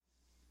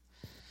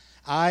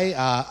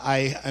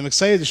I'm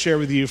excited to share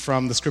with you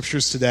from the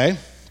scriptures today.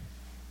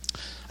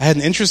 I had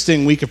an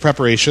interesting week of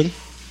preparation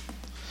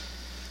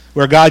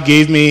where God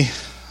gave me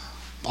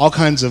all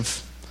kinds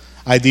of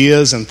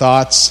ideas and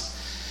thoughts.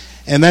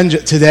 And then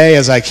today,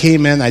 as I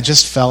came in, I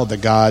just felt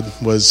that God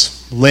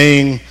was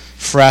laying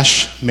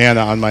fresh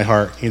manna on my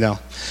heart. You know,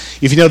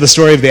 if you know the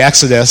story of the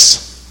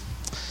Exodus,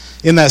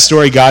 in that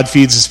story, God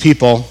feeds his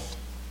people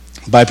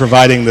by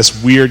providing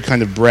this weird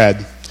kind of bread,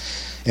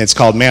 and it's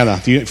called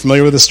manna. Are you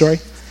familiar with the story?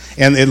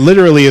 And it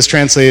literally is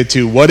translated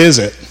to, what is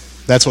it?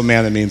 That's what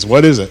manna means.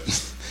 What is it?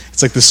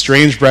 It's like this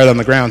strange bread on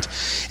the ground.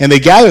 And they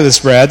gather this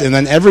bread, and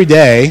then every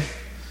day,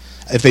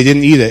 if they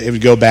didn't eat it, it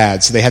would go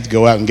bad. So they had to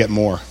go out and get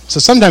more. So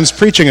sometimes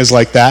preaching is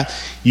like that.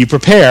 You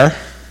prepare,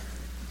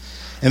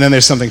 and then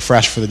there's something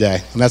fresh for the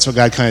day. And that's what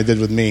God kind of did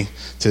with me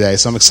today.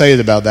 So I'm excited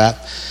about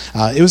that.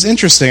 It was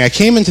interesting. I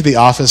came into the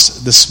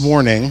office this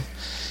morning,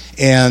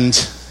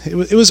 and it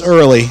was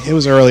early. It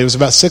was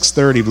about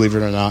 6:30, believe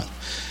it or not.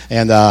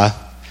 And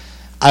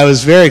I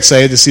was very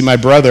excited to see my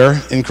brother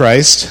in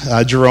Christ,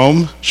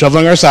 Jerome,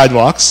 shoveling our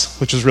sidewalks,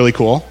 which was really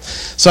cool.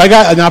 So I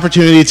got an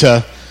opportunity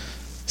to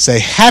say,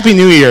 Happy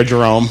New Year,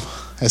 Jerome,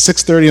 at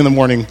 6:30 in the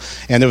morning.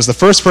 And it was the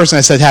first person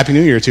I said Happy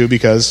New Year to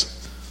because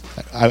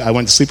I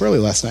went to sleep early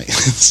last night.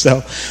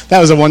 So that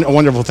was a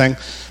wonderful thing.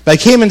 But I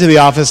came into the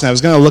office and I was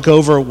going to look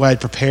over what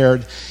I'd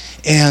prepared.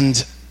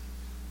 And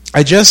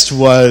I just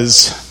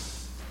was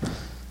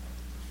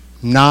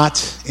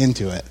not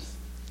into it.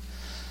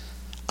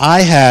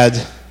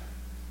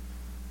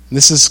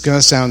 This is going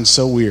to sound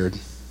so weird.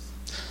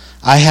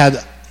 I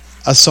had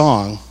a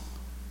song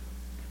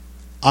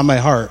on my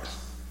heart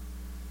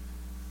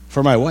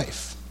for my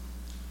wife.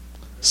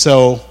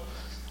 So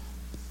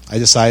I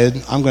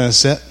decided I'm going to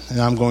sit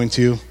and I'm going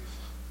to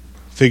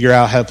figure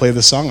out how to play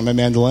this song on my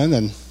mandolin,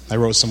 and I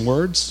wrote some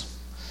words.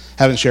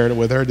 Haven't shared it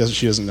with her.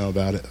 She doesn't know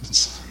about it.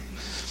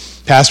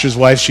 Pastor's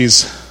wife,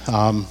 she's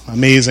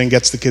amazing,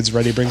 gets the kids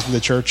ready, brings them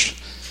to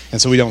church,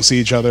 and so we don't see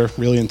each other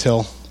really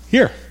until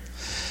here.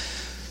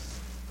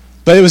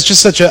 But it was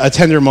just such a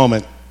tender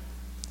moment.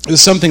 It was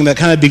something that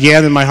kind of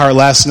began in my heart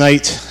last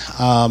night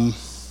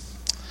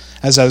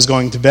as I was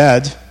going to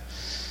bed.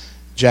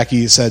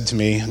 Jackie said to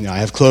me, I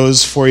have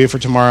clothes for you for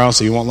tomorrow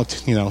so you won't look,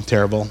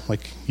 terrible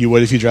like you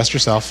would if you dressed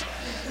yourself.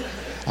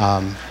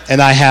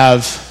 And I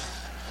have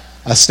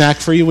a snack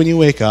for you when you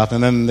wake up,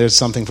 and then there's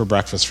something for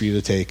breakfast for you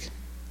to take.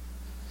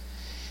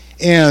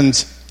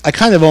 And I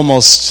kind of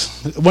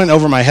almost went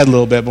over my head a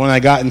little bit, but when I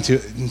got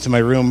into my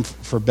room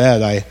for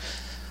bed,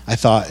 I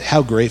thought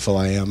how grateful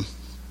I am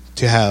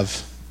to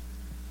have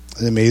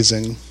an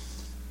amazing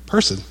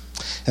person.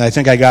 And I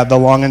think I got the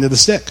long end of the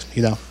stick,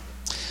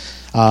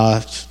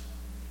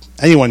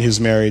 Anyone who's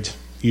married,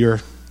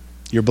 you're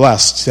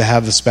blessed to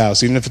have a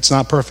spouse, even if it's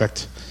not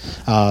perfect.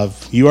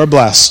 You are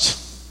blessed.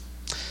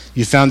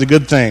 You found a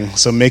good thing,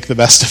 so make the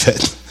best of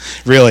it,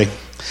 really.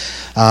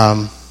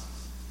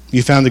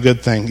 You found a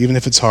good thing, even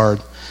if it's hard.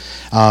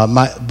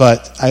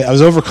 But I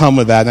was overcome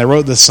with that, and I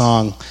wrote this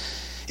song,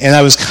 and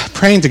I was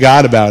praying to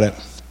God about it.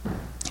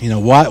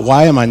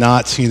 Why am I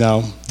not,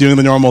 doing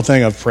the normal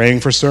thing of praying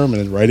for sermon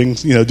and writing,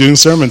 doing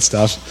sermon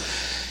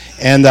stuff?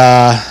 And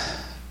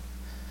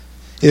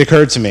it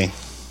occurred to me.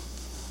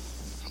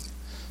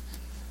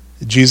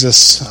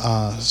 Jesus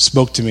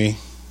spoke to me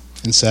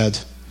and said,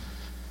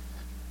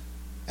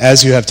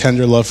 as you have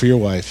tender love for your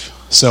wife,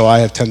 so I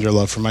have tender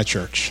love for my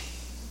church.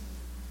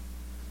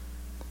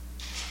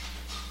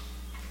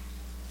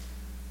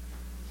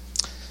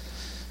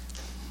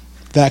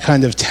 That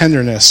kind of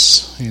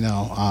tenderness,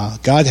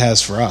 God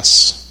has for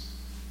us,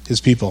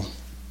 his people,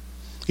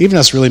 even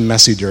us really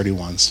messy, dirty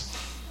ones.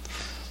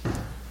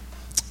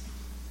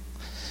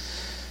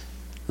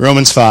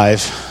 Romans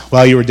 5,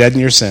 while you were dead in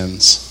your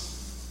sins,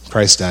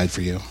 Christ died for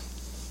you.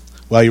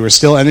 While you were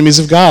still enemies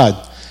of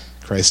God,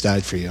 Christ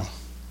died for you.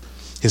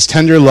 His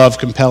tender love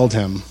compelled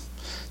him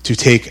to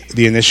take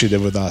the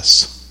initiative with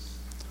us.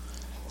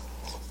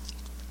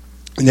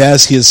 And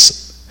as he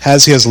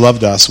has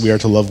loved us, we are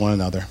to love one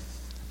another.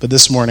 But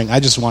this morning,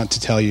 I just want to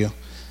tell you,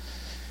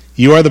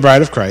 you are the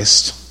bride of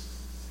Christ.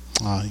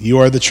 You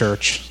are the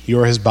church. You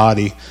are his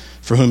body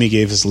for whom he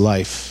gave his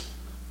life.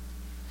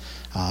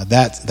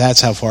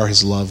 That's how far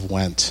his love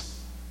went.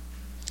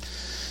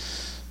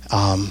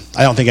 I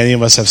don't think any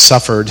of us have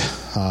suffered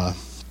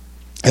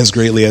as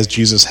greatly as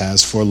Jesus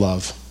has for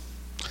love.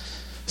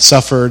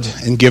 Suffered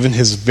and given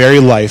his very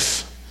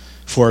life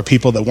for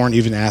people that weren't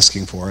even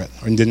asking for it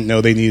and didn't know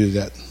they needed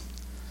it.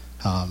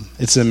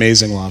 It's an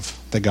amazing love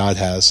that God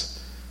has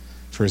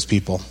for his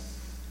people.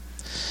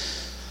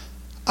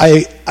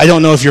 I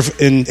don't know if you're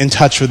in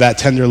touch with that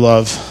tender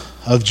love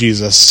of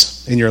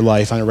Jesus in your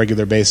life on a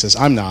regular basis.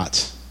 I'm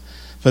not.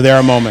 But there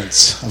are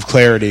moments of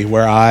clarity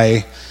where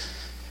I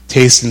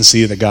taste and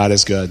see that God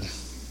is good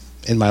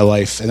in my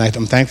life. And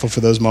I'm thankful for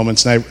those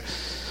moments. And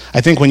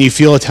I think when you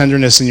feel a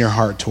tenderness in your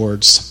heart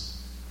towards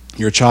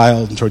your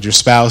child, and towards your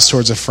spouse,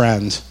 towards a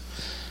friend,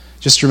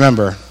 just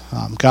remember,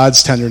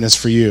 God's tenderness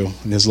for you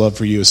and his love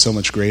for you is so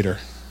much greater.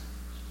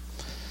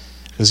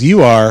 Because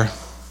you are,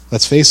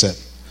 let's face it,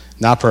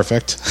 not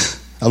perfect.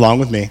 along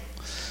with me,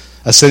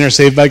 a sinner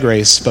saved by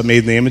grace, but made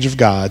in the image of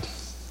God.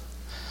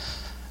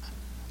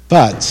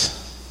 But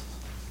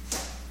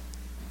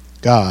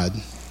God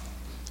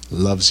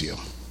loves you.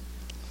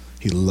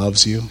 He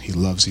loves you, he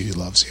loves you, he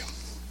loves you.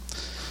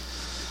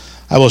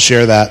 I will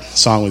share that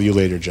song with you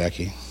later,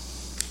 Jackie.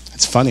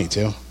 It's funny,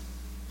 too.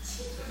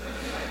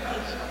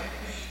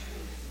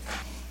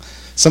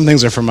 Some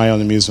things are for my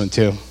own amusement,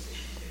 too.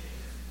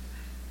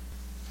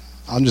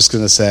 I'm just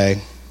going to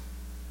say,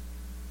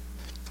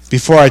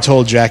 before I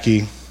told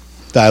Jackie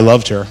that I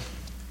loved her,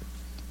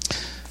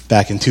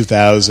 back in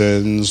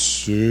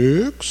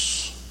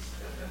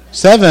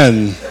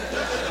 2007,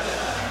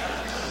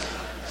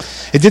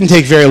 it didn't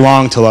take very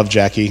long to love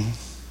Jackie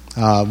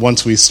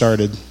once we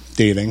started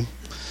dating.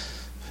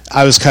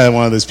 I was kind of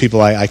one of those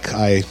people,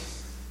 the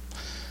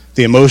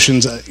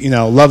emotions,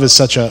 love is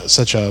such a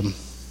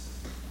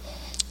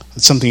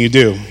it's something you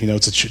do.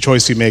 It's a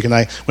choice you make. And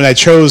when I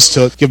chose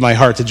to give my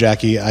heart to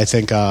Jackie, I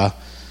think, the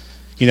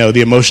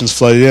emotions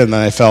flooded in, and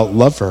I felt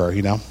love for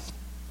her,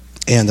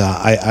 And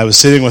I was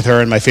sitting with her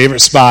in my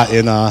favorite spot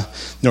in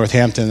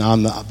Northampton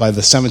by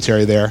the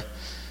cemetery there,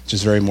 which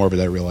is very morbid,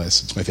 I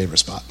realize. It's my favorite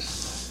spot.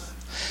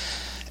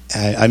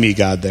 I meet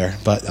God there.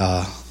 But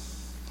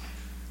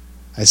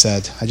I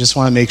said, I just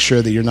want to make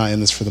sure that you're not in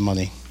this for the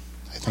money.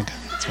 I think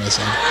that's what I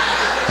said.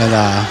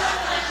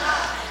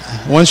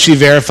 And once she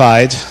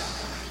verified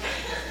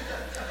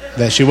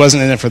that she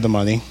wasn't in it for the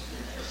money,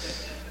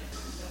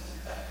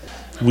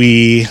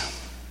 we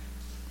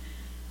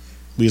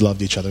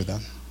loved each other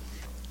then.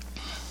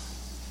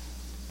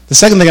 The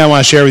second thing I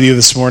want to share with you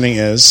this morning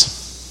is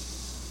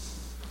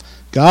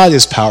God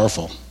is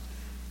powerful,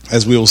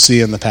 as we will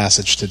see in the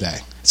passage today.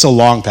 It's a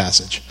long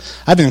passage.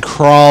 I've been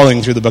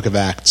crawling through the book of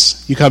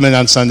Acts. You come in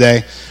on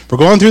Sunday, we're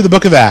going through the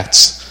book of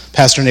Acts.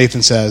 Pastor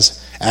Nathan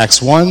says,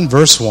 Acts 1,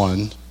 verse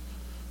 1,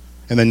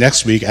 and then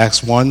next week,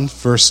 Acts 1,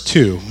 verse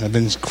 2. I've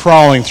been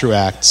crawling through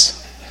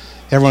Acts.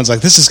 Everyone's like,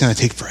 this is going to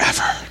take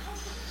forever.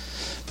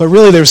 But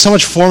really, there's so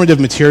much formative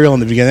material in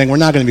the beginning. We're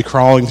not going to be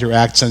crawling through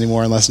Acts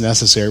anymore unless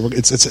necessary.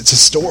 It's a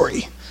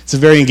story. It's a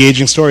very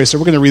engaging story. So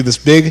we're going to read this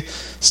big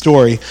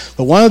story.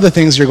 But one of the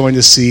things you're going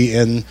to see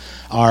in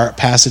our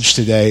passage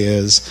today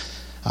is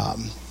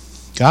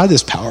God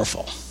is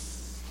powerful.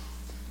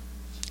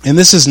 And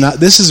this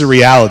is a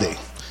reality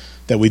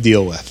that we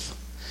deal with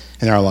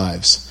in our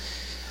lives.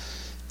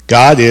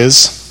 God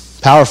is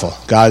powerful.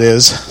 God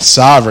is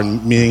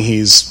sovereign, meaning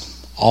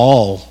he's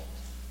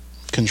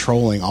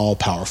all-controlling,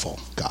 all-powerful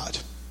God.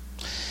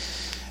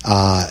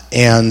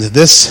 And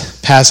this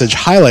passage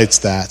highlights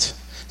that.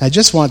 I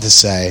just want to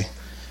say,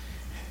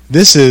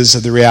 this is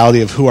the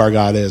reality of who our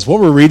God is. What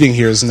we're reading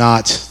here is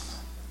not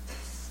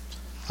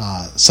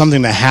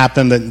something that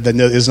happened that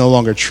is no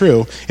longer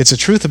true. It's a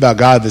truth about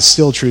God that's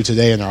still true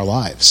today in our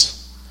lives.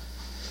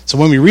 So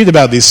when we read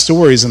about these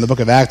stories in the book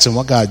of Acts and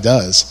what God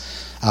does,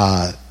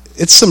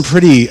 it's some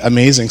pretty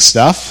amazing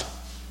stuff,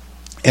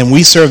 and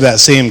we serve that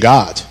same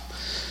God.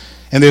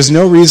 And there's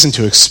no reason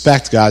to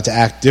expect God to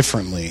act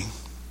differently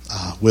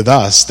with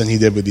us than he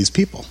did with these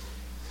people.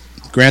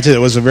 Granted, it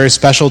was a very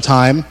special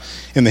time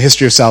in the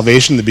history of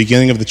salvation, the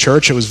beginning of the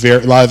church. It was a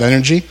lot of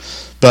energy.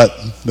 But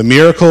the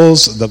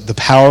miracles, the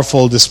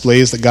powerful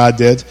displays that God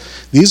did,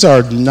 these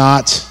are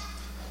not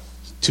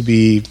to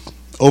be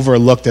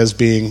overlooked as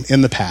being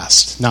in the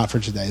past, not for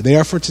today. They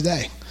are for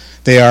today.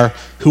 They are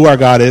who our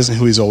God is and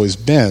who he's always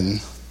been.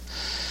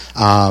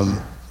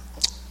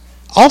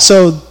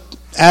 Also,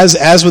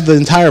 as with the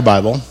entire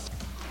Bible,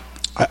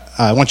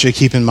 I want you to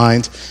keep in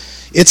mind,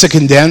 it's a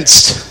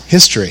condensed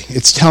history.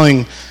 It's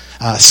telling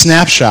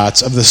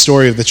snapshots of the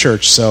story of the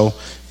church. So,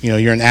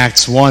 you're in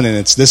Acts 1 and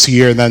it's this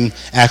year, and then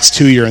Acts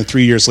 2 you're in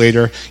 3 years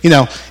later.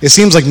 It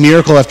seems like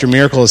miracle after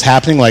miracle is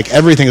happening, like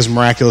everything is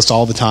miraculous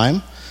all the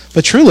time.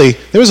 But truly,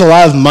 there was a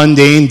lot of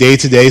mundane,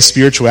 day-to-day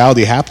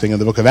spirituality happening in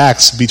the book of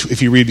Acts. If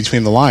you read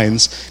between the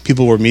lines,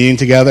 people were meeting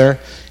together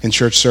in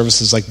church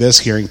services like this,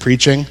 hearing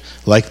preaching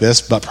like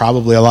this, but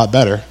probably a lot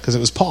better because it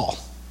was Paul.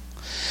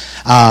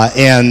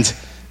 And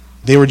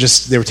they were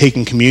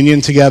taking communion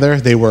together.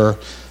 They were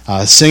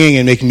singing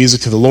and making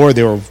music to the Lord.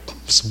 They were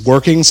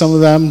working, some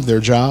of them,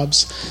 their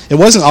jobs. It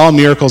wasn't all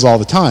miracles all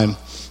the time,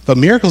 but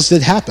miracles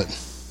did happen.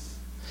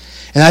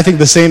 And I think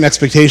the same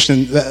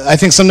expectation, I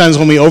think sometimes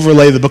when we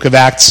overlay the book of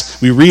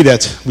Acts, we read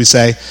it, we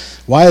say,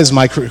 why is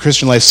my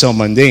Christian life so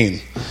mundane?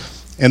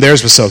 And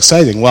theirs was so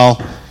exciting. Well,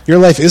 your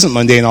life isn't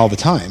mundane all the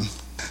time.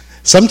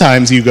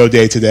 Sometimes you go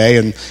day to day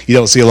and you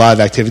don't see a lot of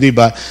activity,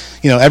 but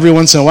every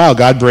once in a while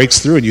God breaks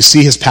through and you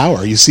see his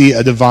power. You see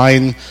a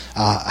divine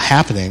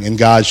happening, and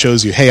God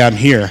shows you, hey, I'm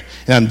here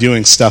and I'm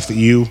doing stuff that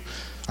you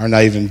are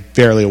not even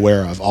barely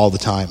aware of all the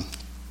time.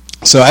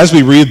 So as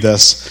we read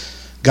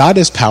this, God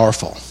is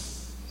powerful.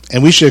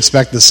 And we should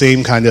expect the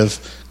same kind of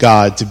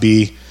God to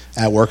be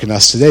at work in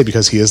us today,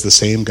 because he is the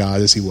same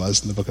God as he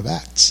was in the book of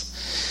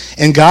Acts.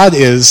 And God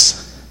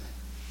is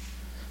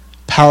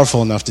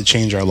powerful enough to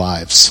change our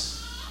lives.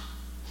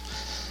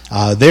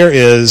 There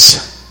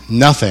is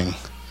nothing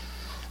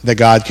that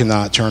God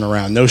cannot turn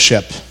around. No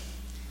ship.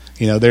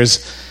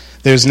 There's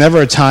There's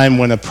never a time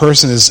when a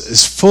person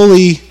is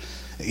fully,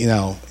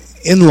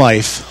 in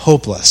life,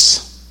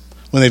 hopeless,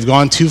 when they've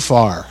gone too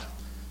far.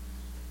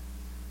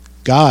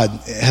 God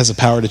has the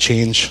power to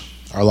change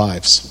our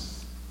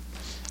lives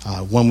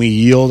when we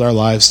yield our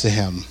lives to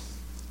him.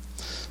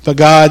 But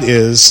God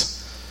is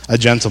a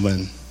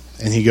gentleman,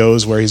 and he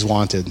goes where he's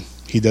wanted.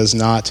 He does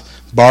not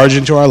barge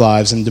into our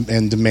lives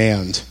and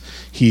demand.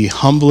 He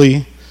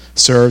humbly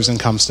serves and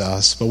comes to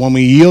us. But when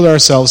we yield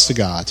ourselves to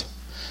God,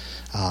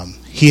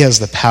 he has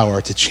the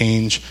power to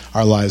change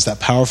our lives, that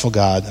powerful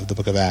God of the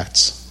book of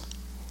Acts.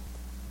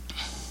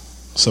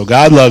 So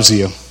God loves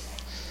you.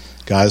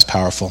 God is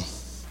powerful.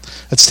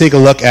 Let's take a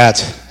look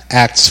at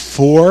Acts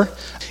 4.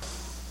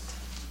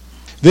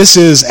 This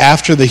is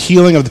after the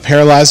healing of the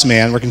paralyzed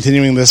man. We're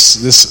continuing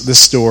this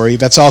story.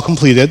 That's all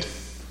completed.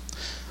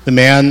 The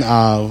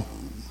man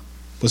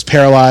was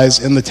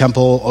paralyzed in the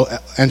temple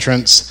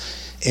entrance,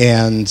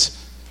 and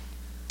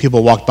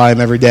people walked by him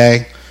every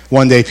day.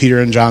 One day, Peter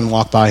and John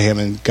walk by him,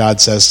 and God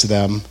says to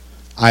them,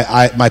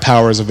 my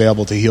power is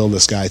available to heal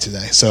this guy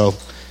today. So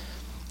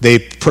they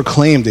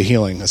proclaimed the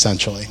healing,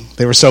 essentially.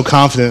 They were so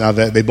confident of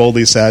it, they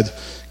boldly said,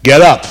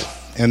 "Get up."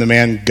 And the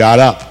man got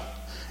up,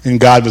 and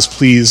God was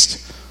pleased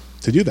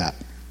to do that.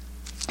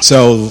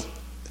 So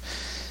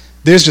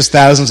there's just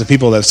thousands of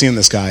people that have seen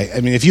this guy.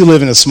 I mean, if you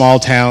live in a small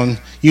town,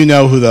 you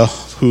know who the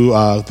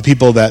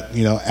people that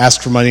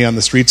ask for money on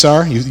the streets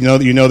are.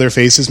 You know their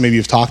faces. Maybe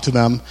you've talked to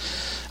them.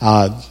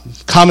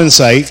 Common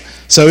sight.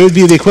 So it would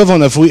be the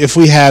equivalent if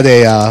we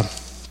had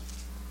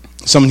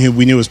someone who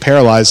we knew was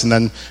paralyzed, and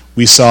then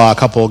we saw a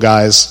couple of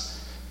guys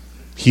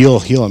heal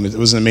him. It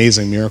was an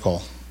amazing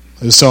miracle.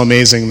 It was so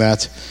amazing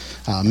that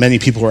many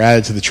people were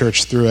added to the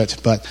church through it.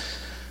 But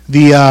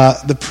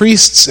the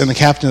priests and the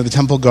captain of the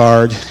temple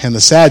guard and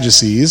the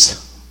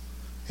Sadducees,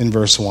 in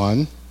verse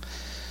 1,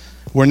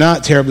 were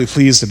not terribly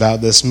pleased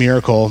about this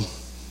miracle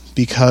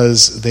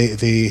because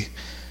they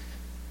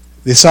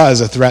saw it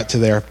as a threat to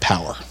their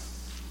power.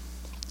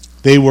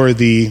 They were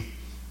the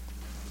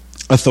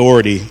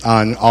authority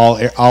on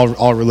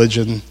all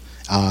religion,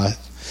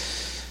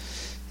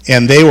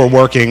 and they were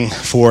working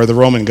for the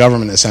Roman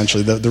government,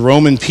 essentially. The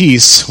Roman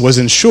peace was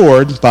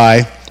ensured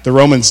by the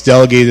Romans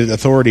delegated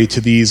authority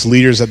to these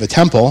leaders at the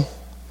temple,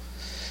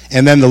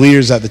 and then the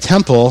leaders at the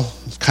temple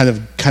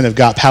kind of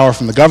got power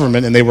from the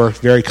government, and they were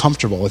very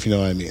comfortable, if you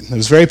know what I mean. It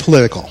was very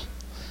political.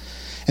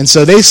 And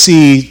so they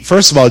see,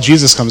 first of all,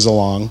 Jesus comes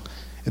along,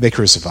 and they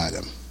crucified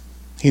him.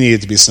 He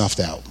needed to be snuffed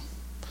out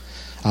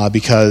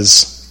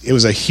because it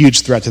was a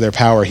huge threat to their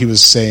power. He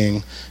was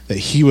saying that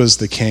he was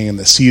the king and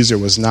that Caesar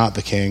was not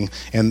the king.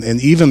 And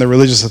even the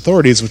religious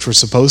authorities, which were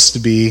supposed to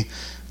be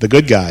the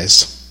good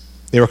guys,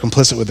 they were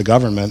complicit with the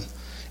government,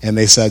 and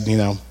they said,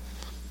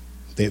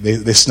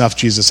 they snuffed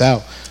Jesus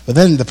out. But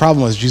then the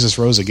problem was Jesus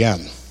rose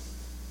again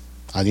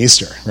on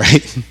Easter,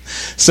 right?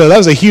 So that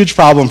was a huge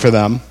problem for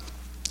them.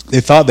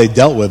 They thought they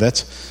dealt with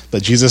it,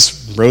 but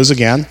Jesus rose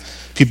again.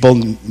 People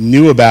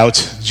knew about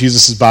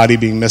Jesus' body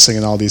being missing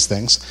and all these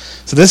things.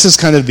 So this is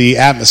kind of the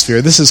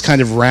atmosphere. This is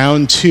kind of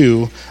round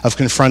 2 of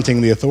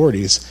confronting the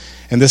authorities.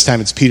 And this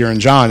time it's Peter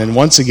and John. And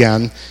once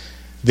again,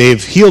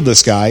 they've healed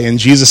this guy in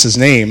Jesus'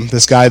 name,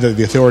 this guy that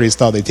the authorities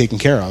thought they'd taken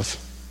care of.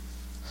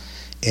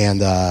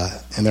 And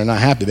they're not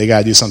happy. They got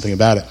to do something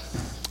about it.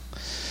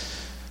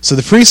 So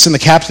the priests and the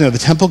captain of the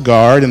temple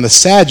guard and the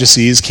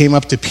Sadducees came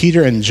up to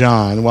Peter and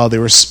John while they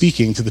were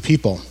speaking to the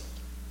people.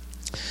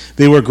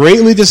 They were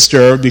greatly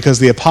disturbed because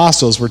the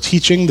apostles were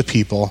teaching the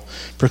people,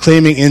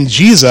 proclaiming in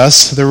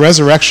Jesus the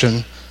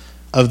resurrection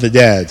of the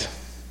dead.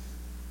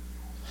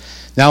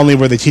 Not only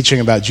were they teaching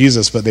about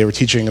Jesus, but they were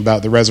teaching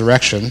about the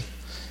resurrection.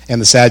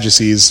 And the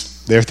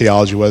Sadducees, their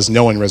theology was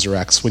no one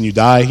resurrects. When you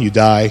die,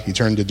 you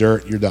turn to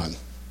dirt, you're done.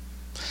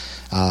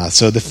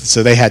 So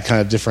they had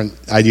kind of different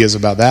ideas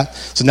about that.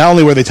 So not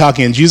only were they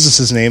talking in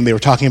Jesus' name, they were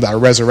talking about a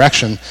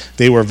resurrection.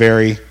 They were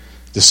very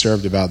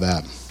disturbed about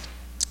that.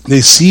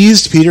 They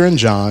seized Peter and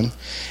John,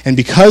 and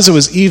because it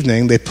was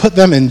evening, they put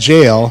them in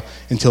jail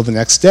until the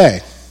next day.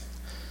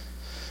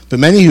 But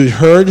many who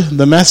heard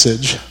the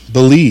message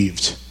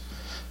believed.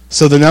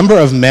 So the number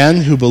of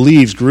men who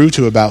believed grew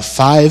to about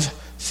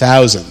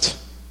 5,000.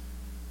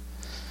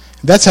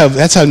 That's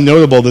how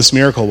notable this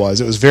miracle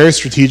was. It was very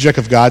strategic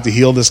of God to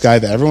heal this guy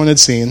that everyone had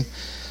seen.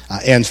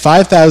 And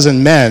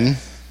 5,000 men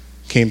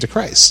came to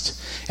Christ.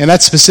 And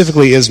that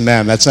specifically is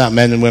men. That's not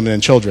men and women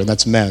and children.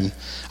 That's men.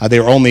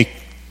 They were only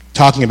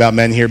talking about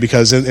men here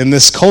because in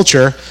this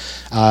culture,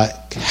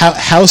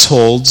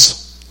 households,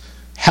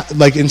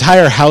 like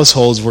entire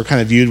households, were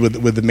kind of viewed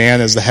with the man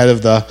as the head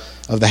of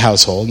the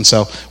household. And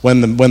so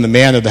when the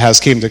man of the house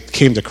came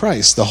to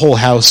Christ, the whole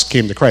house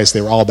came to Christ. They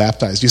were all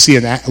baptized. You see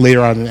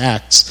later on in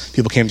Acts,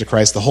 people came to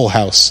Christ. The whole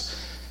house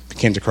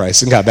came to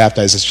Christ and got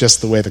baptized. It's just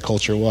the way the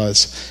culture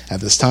was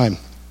at this time.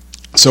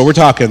 So we're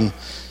talking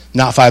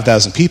not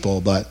 5,000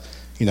 people, but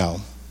a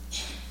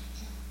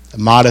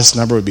modest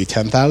number would be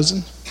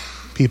 10,000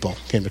 people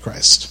came to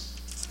Christ.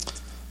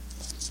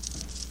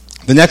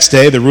 The next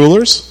day, the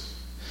rulers,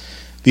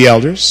 the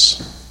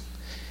elders,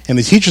 and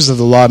the teachers of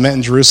the law met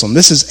in Jerusalem.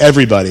 This is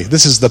everybody.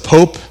 This is the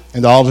Pope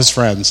and all of his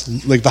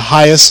friends, like the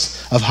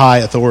highest of high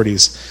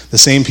authorities, the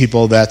same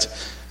people that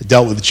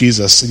dealt with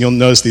Jesus. And you'll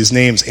notice these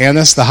names.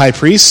 Annas, the high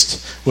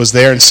priest, was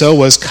there, and so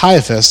was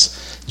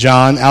Caiaphas,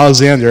 John,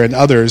 Alexander, and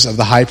others of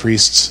the high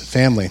priest's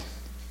family.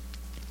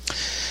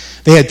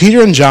 They had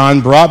Peter and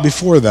John brought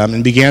before them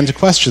and began to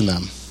question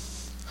them.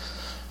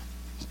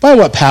 By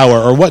what power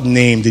or what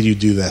name did you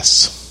do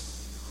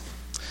this?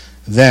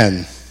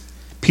 Then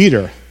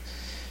Peter,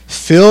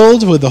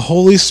 filled with the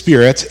Holy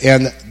Spirit,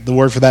 and the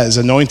word for that is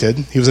anointed.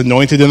 He was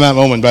anointed in that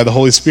moment by the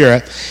Holy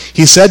Spirit.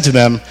 He said to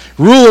them,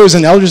 "Rulers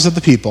and elders of the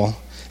people,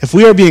 if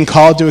we are being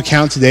called to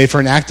account today for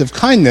an act of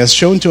kindness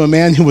shown to a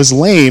man who was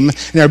lame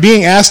and are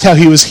being asked how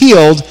he was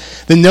healed,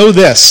 then know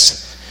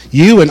this,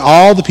 you and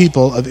all the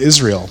people of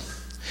Israel.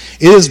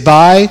 It is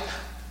by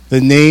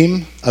the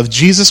name of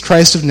Jesus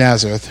Christ of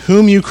Nazareth,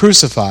 whom you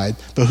crucified,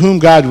 but whom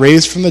God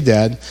raised from the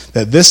dead,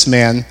 that this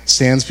man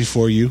stands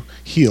before you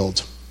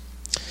healed.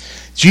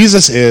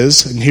 Jesus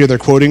is," and here they're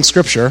quoting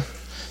Scripture,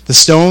 "the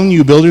stone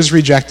you builders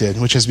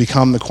rejected, which has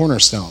become the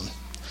cornerstone.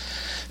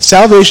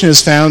 Salvation is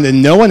found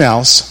in no one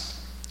else,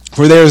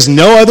 for there is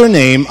no other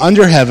name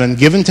under heaven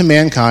given to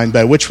mankind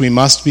by which we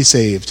must be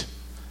saved."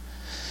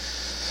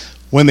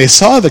 When they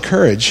saw the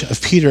courage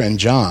of Peter and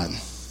John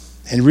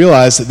and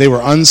realized that they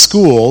were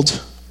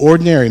unschooled,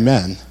 ordinary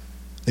men,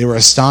 they were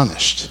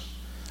astonished.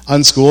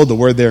 Unschooled, the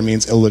word there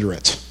means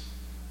illiterate.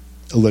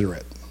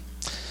 Illiterate.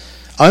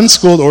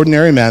 Unschooled,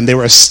 ordinary men, they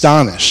were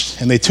astonished,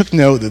 and they took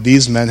note that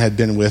these men had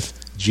been with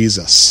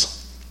Jesus.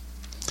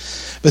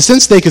 But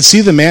since they could see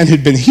the man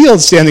who'd been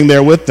healed standing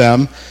there with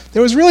them,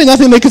 there was really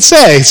nothing they could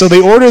say, so they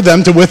ordered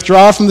them to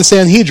withdraw from the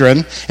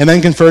Sanhedrin and then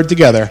conferred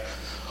together.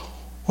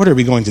 "What are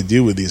we going to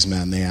do with these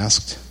men?" they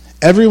asked.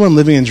 "Everyone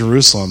living in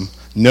Jerusalem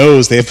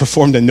knows they have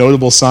performed a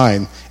notable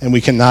sign, and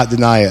we cannot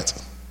deny it."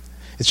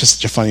 It's just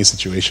such a funny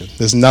situation.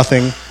 There's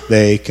nothing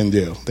they can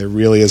do. There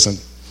really isn't.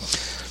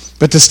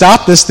 But to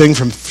stop this thing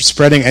from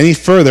spreading any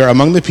further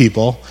among the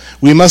people,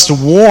 we must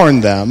warn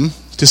them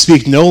to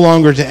speak no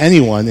longer to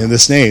anyone in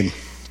this name.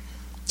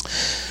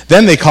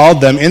 Then they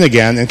called them in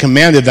again and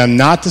commanded them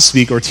not to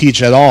speak or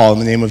teach at all in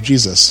the name of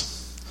Jesus.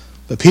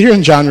 But Peter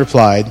and John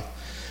replied,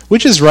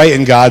 "Which is right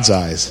in God's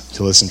eyes,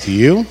 to listen to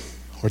you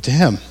or to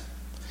him?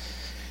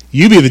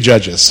 You be the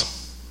judges."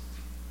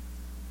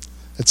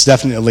 It's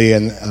definitely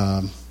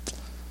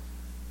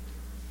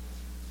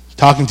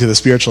talking to the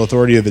spiritual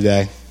authority of the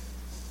day.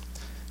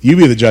 You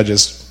be the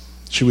judges.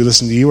 Should we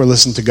listen to you or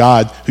listen to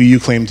God, who you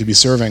claim to be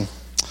serving?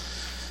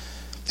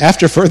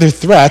 After further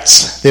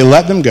threats, they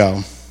let them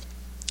go.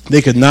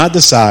 They could not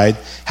decide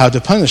how to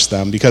punish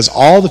them because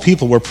all the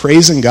people were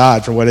praising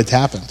God for what had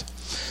happened.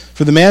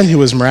 For the man who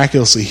was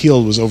miraculously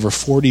healed was over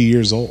 40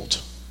 years old.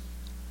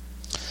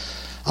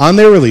 On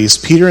their release,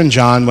 Peter and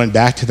John went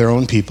back to their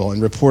own people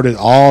and reported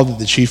all that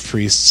the chief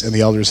priests and the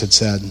elders had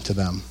said to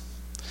them.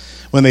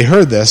 When they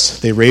heard this,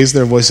 they raised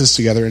their voices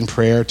together in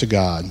prayer to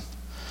God.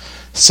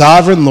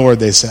 "Sovereign Lord,"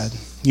 they said,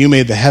 "you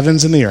made the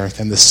heavens and the earth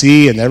and the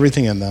sea and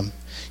everything in them.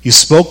 You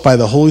spoke by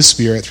the Holy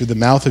Spirit through the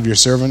mouth of your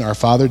servant, our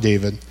father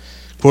David."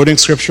 Quoting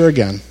Scripture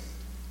again,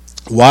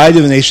 "Why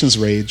do the nations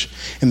rage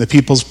and the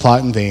peoples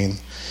plot in vain?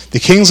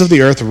 The kings of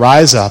the earth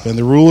rise up, and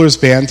the rulers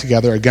band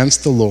together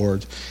against the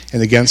Lord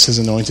and against his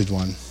anointed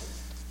one."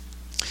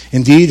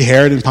 Indeed,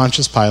 Herod and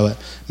Pontius Pilate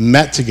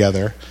met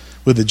together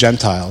with the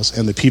Gentiles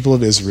and the people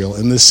of Israel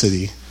in this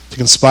city to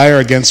conspire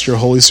against your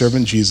holy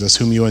servant Jesus,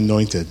 whom you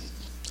anointed.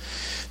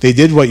 They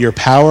did what your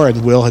power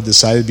and will had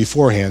decided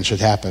beforehand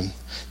should happen.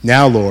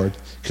 Now, Lord,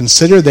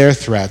 consider their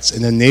threats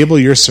and enable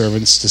your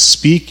servants to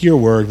speak your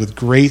word with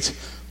great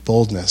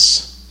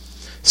boldness.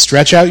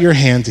 Stretch out your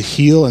hand to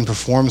heal and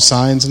perform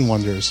signs and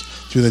wonders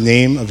through the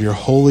name of your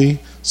holy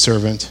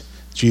servant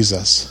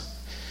Jesus.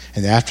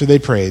 And after they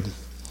prayed,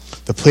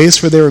 the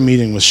place where they were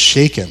meeting was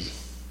shaken,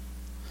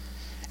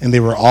 and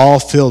they were all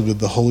filled with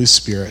the Holy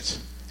Spirit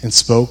and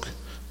spoke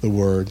the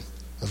word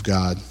of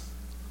God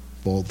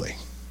boldly.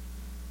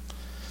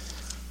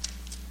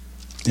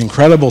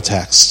 Incredible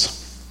text.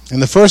 And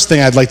the first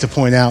thing I'd like to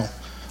point out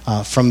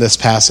from this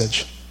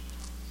passage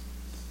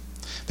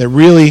that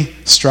really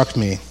struck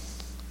me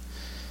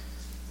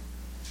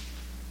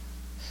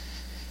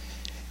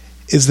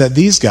is that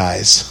these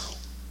guys,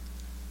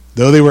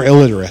 though they were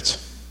illiterate,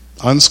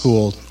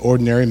 unschooled,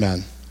 ordinary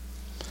men,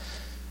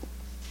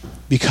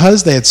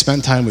 because they had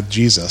spent time with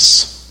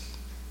Jesus,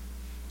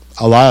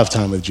 a lot of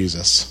time with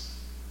Jesus,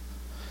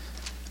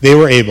 they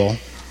were able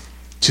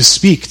to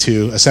speak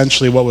to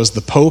essentially what was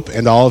the Pope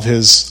and all of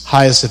his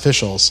highest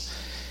officials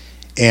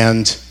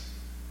and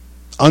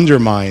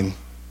undermine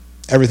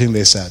everything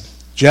they said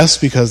just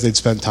because they'd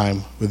spent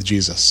time with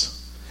Jesus.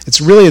 It's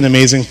really an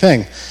amazing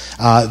thing.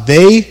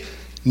 They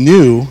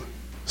knew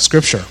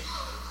Scripture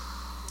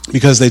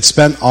because they'd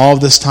spent all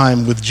of this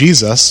time with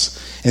Jesus,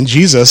 and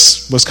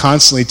Jesus was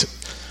constantly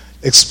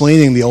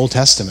explaining the Old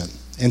Testament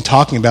and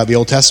talking about the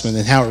Old Testament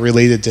and how it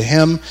related to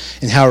him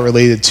and how it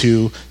related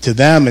to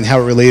them and how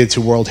it related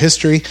to world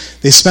history.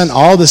 They spent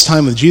all this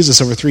time with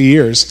Jesus over 3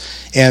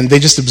 years, and they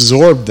just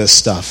absorbed this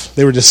stuff.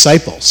 They were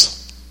disciples.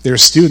 They were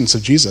students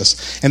of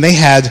Jesus. And they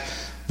had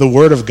the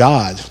Word of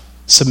God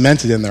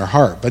cemented in their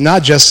heart, but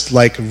not just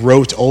like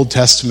rote Old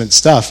Testament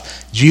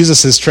stuff.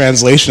 Jesus'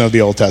 translation of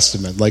the Old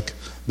Testament, like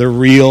the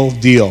real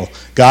deal.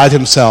 God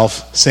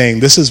himself saying,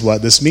 this is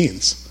what this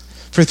means.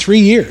 For 3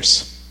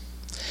 years.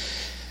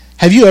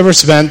 Have you ever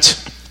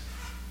spent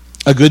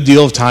a good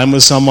deal of time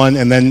with someone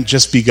and then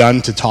just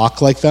begun to talk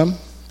like them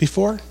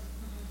before?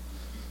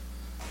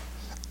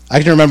 I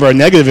can remember a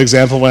negative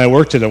example when I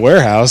worked in a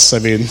warehouse. I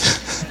mean,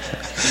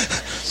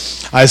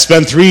 I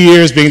spent 3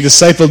 years being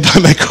discipled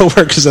by my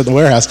coworkers at the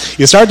warehouse.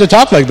 You start to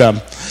talk like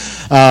them.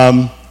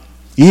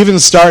 You even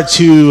start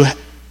to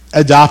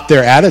adopt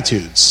their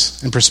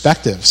attitudes and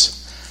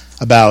perspectives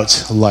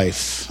about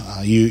life.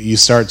 You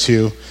start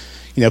to,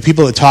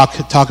 people that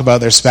talk about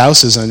their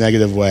spouses in a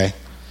negative way.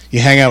 You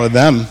hang out with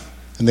them,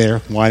 and they're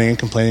whining and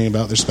complaining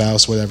about their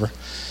spouse, whatever.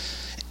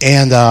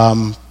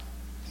 And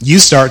you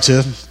start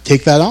to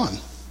take that on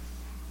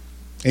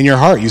in your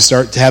heart. You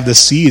start to have this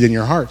seed in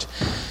your heart.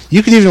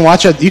 You could even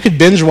you could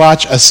binge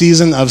watch a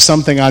season of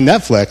something on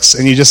Netflix,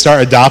 and you just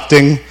start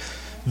adopting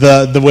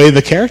the way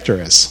the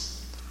character is.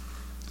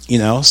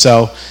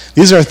 So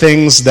these are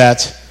things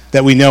that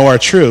we know are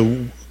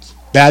true.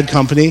 Bad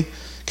company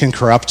can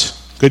corrupt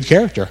good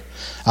character.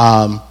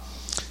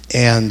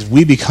 And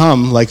we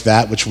become like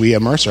that which we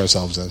immerse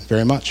ourselves in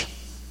very much,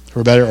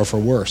 for better or for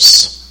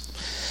worse.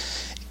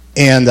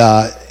 And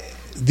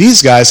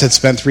these guys had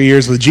spent 3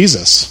 years with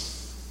Jesus.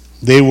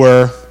 They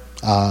were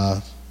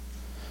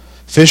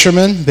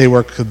fishermen. They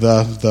were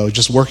the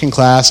just working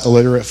class,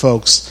 illiterate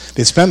folks.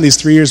 They spent these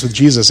 3 years with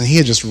Jesus, and he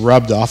had just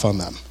rubbed off on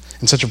them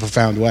in such a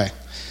profound way.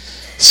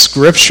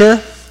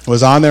 Scripture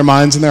was on their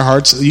minds and their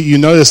hearts. You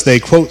notice they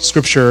quote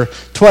Scripture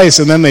twice,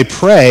 and then they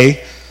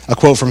pray a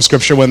quote from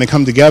Scripture when they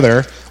come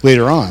together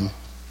later on.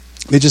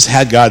 They just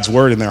had God's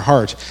word in their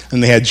heart,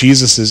 and they had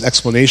Jesus'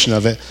 explanation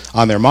of it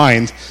on their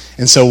mind.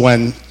 And so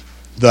when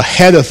the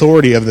head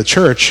authority of the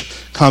church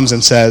comes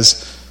and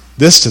says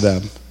this to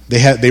them,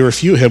 they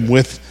refute him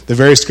with the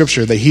very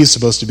Scripture that he's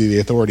supposed to be the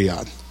authority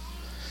on.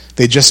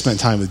 They just spent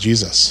time with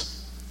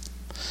Jesus.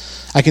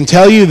 I can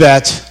tell you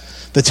that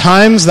the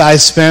times that I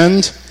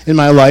spend in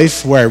my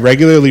life where I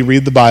regularly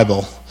read the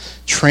Bible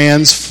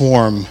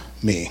transform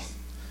me.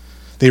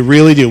 They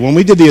really do. When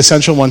we did the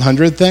Essential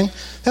 100 thing,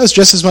 that was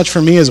just as much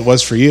for me as it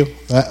was for you.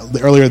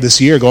 Earlier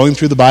this year, going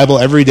through the Bible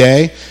every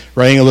day,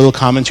 writing a little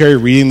commentary,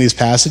 reading these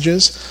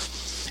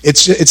passages,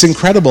 it's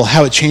incredible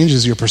how it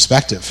changes your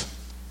perspective.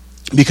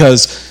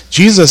 Because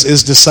Jesus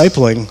is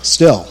discipling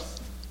still.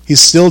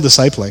 He's still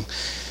discipling.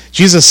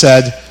 Jesus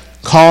said,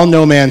 "Call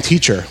no man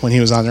teacher," when he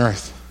was on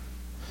earth.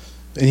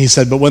 And he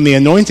said, but when the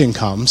anointing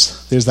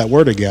comes, there's that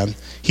word again,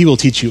 he will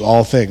teach you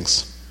all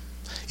things,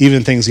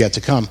 even things yet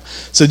to come.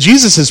 So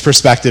Jesus'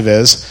 perspective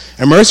is,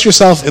 immerse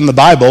yourself in the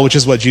Bible, which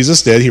is what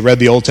Jesus did. He read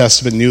the Old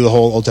Testament, knew the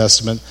whole Old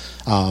Testament.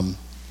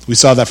 We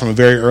saw that from a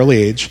very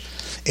early age.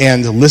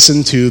 And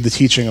listen to the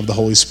teaching of the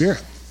Holy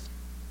Spirit.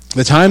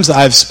 The times that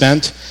I've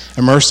spent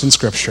immersed in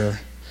Scripture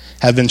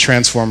have been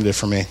transformative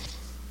for me.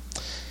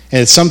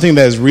 And it's something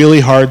that is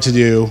really hard to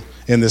do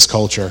in this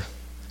culture.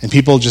 And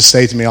people just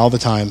say to me all the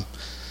time,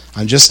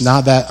 I'm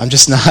not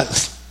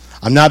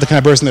the kind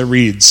of person that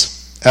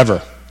reads,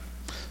 ever.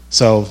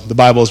 So the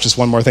Bible is just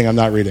one more thing I'm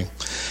not reading.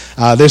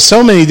 There's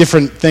so many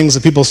different things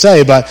that people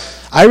say, but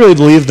I really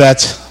believe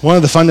that one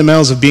of the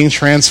fundamentals of being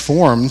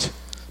transformed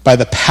by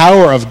the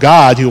power of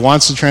God who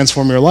wants to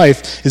transform your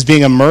life is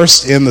being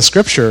immersed in the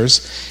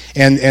Scriptures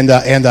and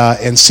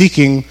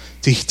seeking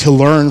to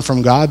learn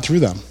from God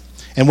through them.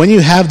 And when you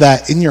have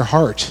that in your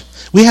heart,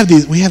 we have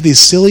these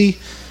silly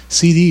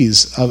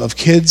CDs of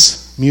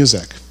kids'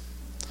 music.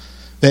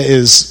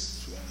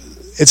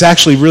 It's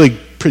actually really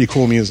pretty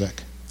cool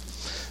music.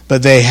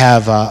 But they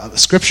have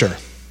Scripture,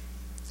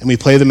 and we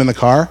play them in the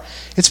car.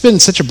 It's been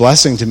such a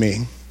blessing to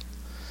me.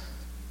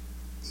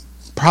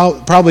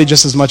 Probably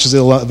just as much as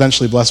it'll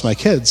eventually bless my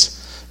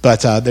kids.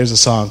 But there's a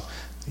song.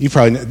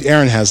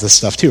 Aaron has this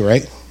stuff too,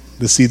 right?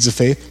 The Seeds of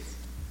Faith.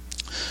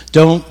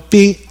 Don't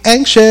be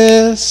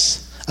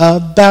anxious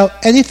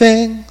about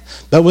anything,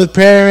 but with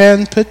prayer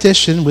and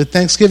petition, with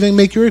thanksgiving,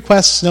 make your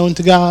requests known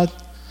to God.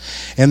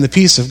 And the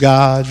peace of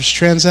God, which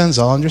transcends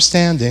all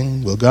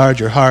understanding, will guard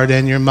your heart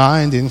and your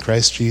mind in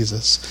Christ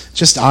Jesus.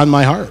 Just on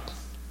my heart.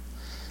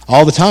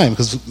 All the time,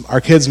 because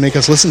our kids make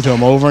us listen to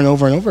them over and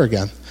over and over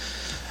again.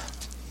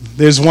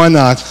 There's one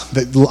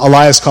that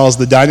Elias calls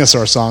the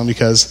dinosaur song,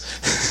 because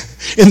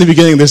in the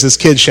beginning there's this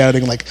kid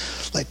shouting like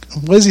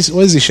what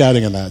is he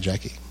shouting in that,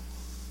 Jackie?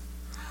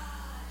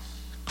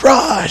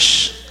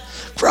 Crush!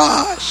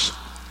 Crush!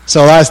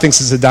 So Elias thinks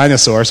it's a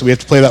dinosaur, so we have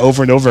to play that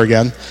over and over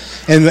again.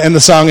 And the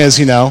song is,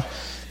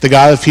 the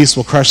God of peace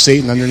will crush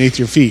Satan underneath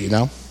your feet,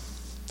 that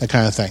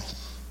kind of thing.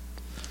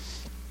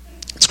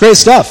 It's great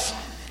stuff.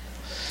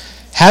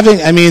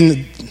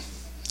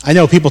 I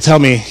know people tell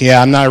me,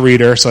 I'm not a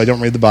reader, so I don't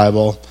read the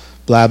Bible,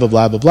 blah, blah,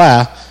 blah, blah,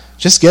 blah,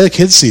 just get a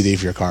kid's CD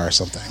for your car or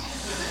something.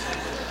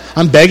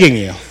 I'm begging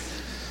you.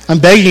 I'm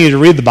begging you to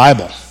read the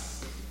Bible.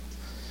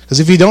 Because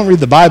if you don't read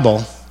the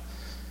Bible,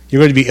 you're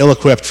going to be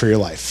ill-equipped for your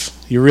life.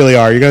 You really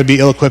are. You're going to be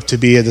ill-equipped to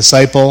be a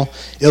disciple,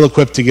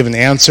 ill-equipped to give an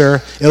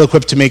answer,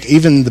 ill-equipped to make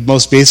even the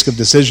most basic of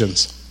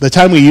decisions. The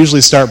time we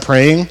usually start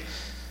praying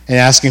and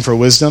asking for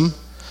wisdom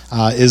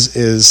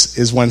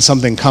is when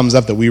something comes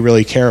up that we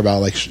really care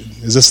about. Like,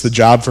 is this the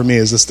job for me?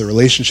 Is this the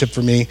relationship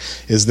for me?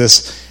 Is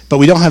this? But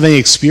we don't have any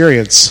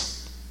experience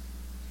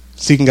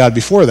seeking God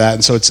before that,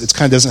 and so it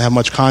kind of doesn't have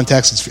much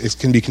context. It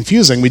can be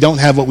confusing. We don't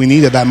have what we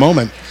need at that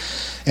moment.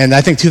 And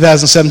I think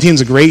 2017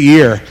 is a great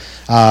year.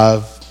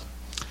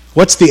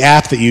 What's the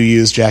app that you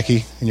use,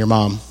 Jackie, and your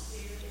mom?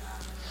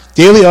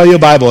 Daily Audio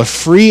Bible, a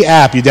free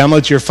app you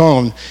download to your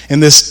phone,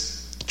 and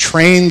this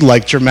trained,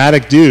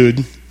 dramatic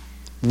dude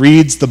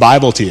reads the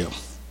Bible to you.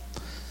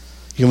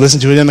 You can listen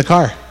to it in the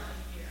car.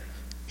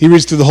 He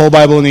reads through the whole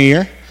Bible in a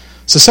year.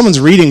 So someone's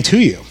reading to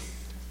you.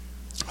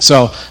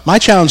 So my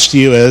challenge to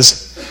you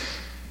is,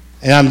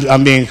 and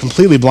I'm being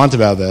completely blunt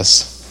about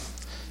this,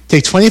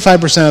 take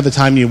 25% of the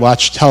time you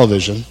watch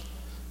television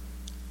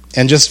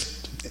and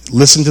just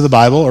listen to the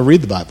Bible or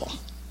read the Bible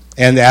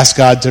and ask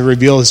God to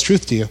reveal His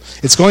truth to you.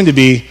 It's going to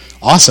be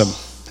awesome.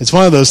 It's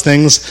one of those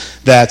things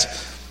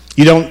that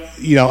you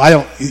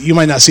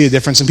might not see a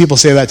difference, and people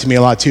say that to me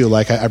a lot too.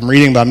 Like, I'm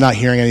reading, but I'm not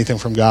hearing anything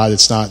from God.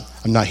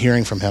 I'm not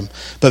hearing from Him.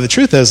 But the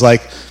truth is,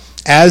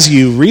 as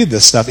you read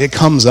this stuff, it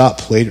comes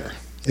up later.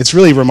 It's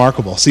really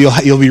remarkable. So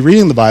you'll be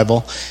reading the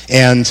Bible,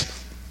 and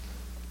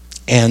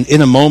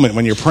in a moment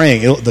when you're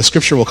praying, the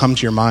Scripture will come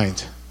to your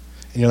mind,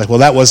 and you're like, well,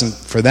 that wasn't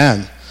for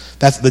then.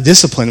 That's the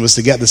discipline was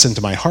to get this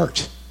into my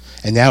heart,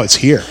 and now it's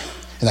here,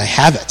 and I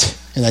have it,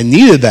 and I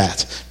needed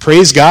that.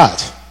 Praise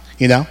God.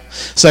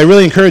 So I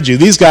really encourage you.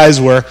 These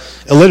guys were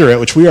illiterate,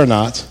 which we are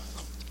not.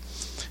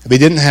 They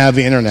didn't have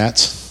the internet,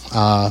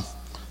 the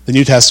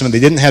New Testament. They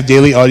didn't have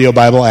Daily Audio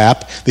Bible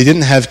app. They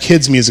didn't have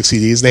kids' music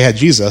CDs. They had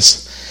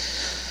Jesus.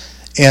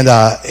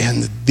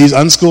 And these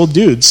unschooled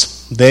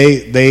dudes,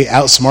 they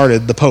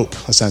outsmarted the Pope,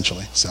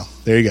 essentially. So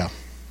there you go.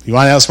 You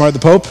want to outsmart the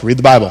Pope? Read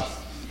the Bible.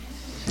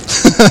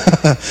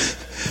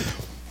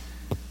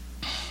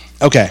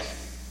 Okay.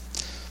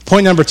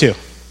 Point number 2.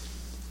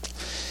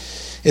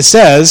 It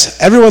says,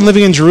 everyone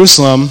living in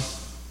Jerusalem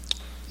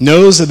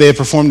knows that they have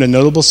performed a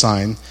notable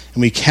sign,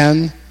 and we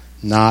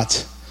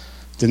cannot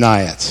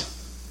deny it.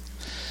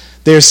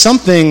 There's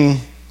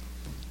something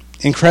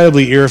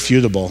incredibly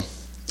irrefutable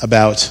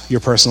about your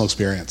personal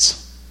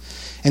experience.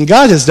 And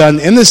God has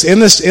done, in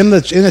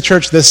a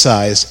church this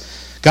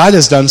size, God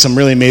has done some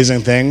really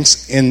amazing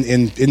things in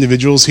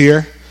individuals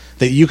here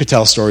that you could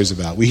tell stories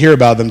about. We hear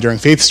about them during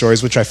faith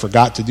stories, which I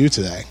forgot to do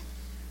today.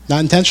 Not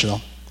intentional.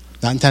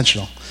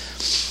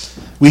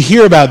 We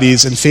hear about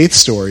these in faith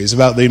stories,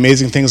 about the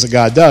amazing things that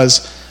God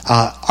does.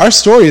 Our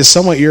story is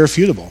somewhat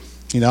irrefutable.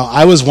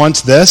 I was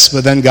once this,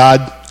 but then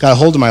God got a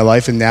hold of my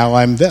life, and now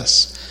I'm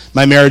this.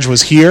 My marriage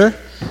was here.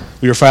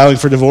 We were filing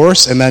for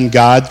divorce, and then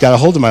God got a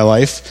hold of my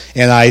life,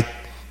 and I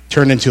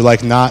turned into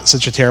not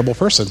such a terrible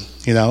person,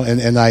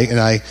 and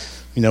I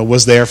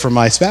was there for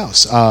my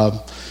spouse.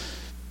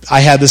 I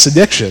had this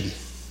addiction.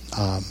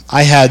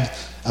 I had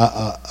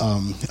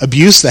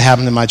abuse that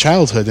happened in my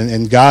childhood,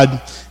 and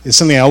God is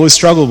something I always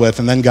struggled with,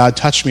 and then God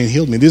touched me and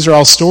healed me. These are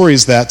all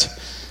stories that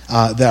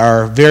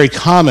are very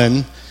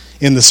common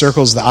in the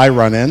circles that I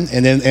run in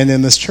and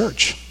in this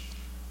church.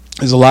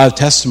 There's a lot of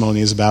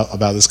testimonies about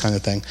this kind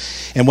of thing.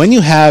 And when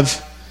you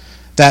have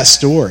that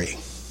story,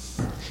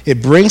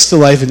 it brings to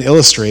life and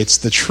illustrates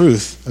the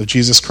truth of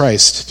Jesus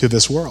Christ to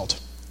this world.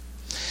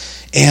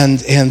 And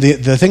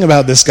the thing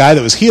about this guy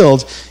that was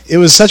healed, it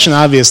was such an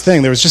obvious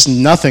thing. There was just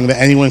nothing that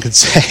anyone could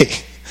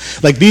say.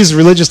 These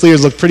religious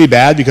leaders looked pretty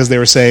bad because they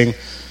were saying,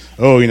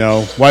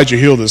 oh, why'd you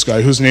heal this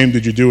guy? Whose name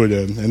did you do it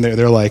in? And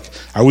they're like,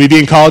 are we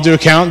being called to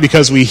account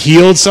because we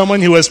healed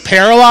someone who was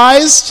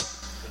paralyzed?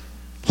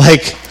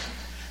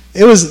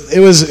 It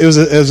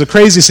was a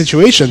crazy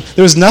situation.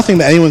 There was nothing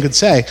that anyone could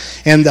say.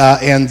 And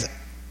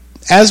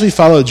as we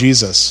follow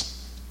Jesus,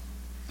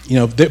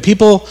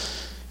 people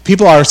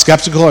are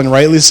skeptical, and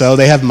rightly so.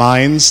 They have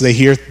minds. They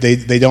hear.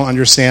 They don't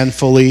understand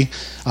fully.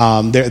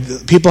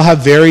 People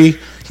have very,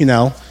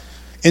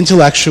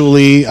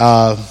 intellectually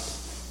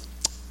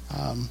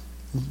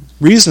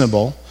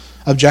reasonable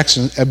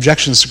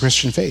objections to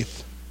Christian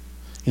faith.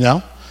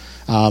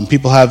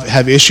 People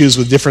have issues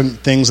with different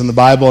things in the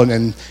Bible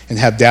and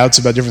have doubts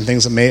about different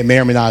things that may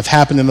or may not have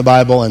happened in the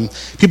Bible, and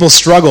people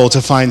struggle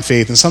to find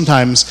faith, and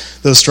sometimes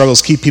those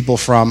struggles keep people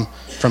from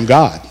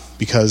God,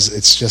 because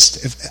it's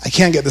just, if I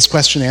can't get this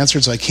question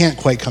answered, so I can't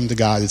quite come to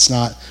God, it's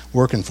not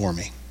working for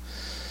me.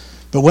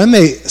 But when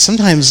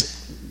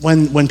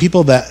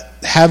people that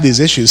have these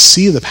issues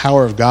see the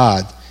power of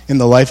God in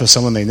the life of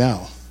someone they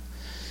know,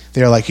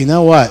 they're like, you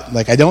know what?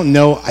 I don't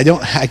know.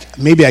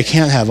 Maybe I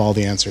can't have all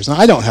the answers. Now,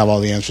 I don't have all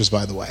the answers,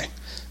 by the way.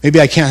 Maybe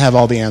I can't have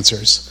all the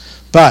answers.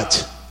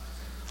 But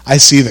I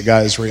see that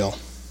God is real.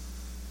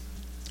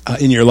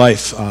 In your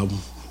life,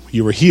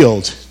 you were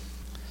healed.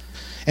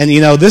 And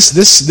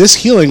this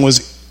healing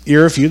was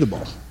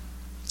irrefutable.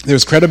 There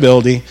was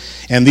credibility,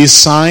 and these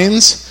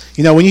signs,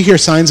 when you hear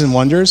signs and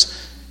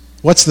wonders,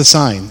 what's the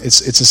sign?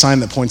 It's a sign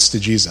that points to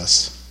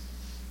Jesus.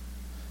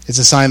 It's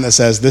a sign that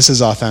says this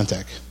is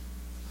authentic.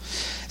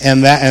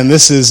 And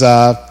this is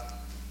an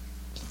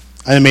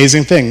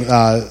amazing thing.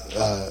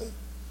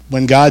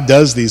 When God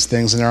does these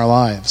things in our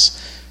lives,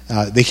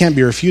 they can't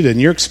be refuted.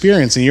 And your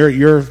experience and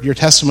your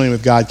testimony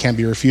with God can't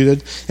be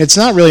refuted. It's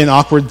not really an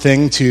awkward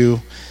thing to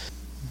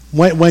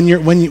when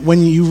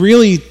you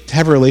really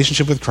have a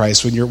relationship with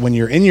Christ, when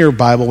you're in your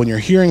Bible, when you're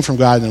hearing from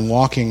God and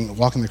walking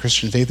the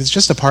Christian faith. It's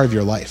just a part of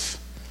your life.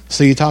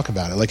 So you talk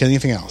about it like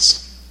anything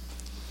else.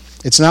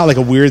 It's not like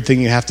a weird thing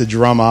you have to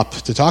drum up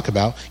to talk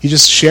about. You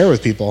just share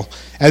with people.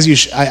 I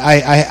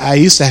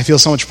used to feel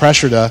so much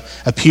pressure to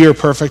appear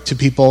perfect to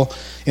people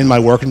in my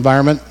work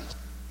environment.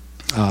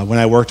 When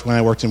I worked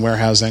in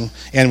warehousing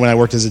and when I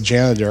worked as a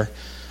janitor,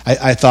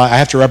 I thought I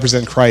have to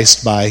represent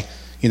Christ by,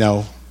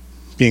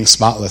 being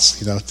spotless,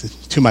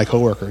 to my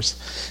coworkers.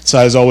 So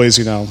I was always,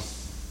 I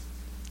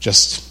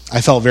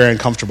felt very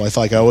uncomfortable. I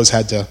felt like I always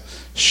had to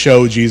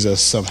show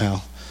Jesus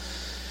somehow.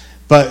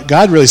 But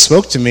God really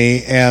spoke to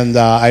me, and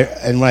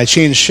when I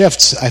changed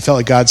shifts, I felt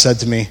like God said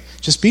to me,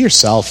 just be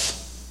yourself.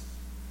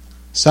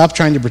 Stop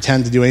trying to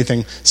pretend to do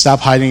anything. Stop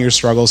hiding your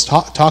struggles.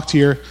 Talk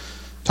to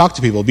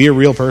people. Be a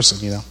real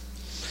person,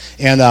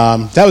 And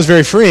that was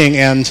very freeing,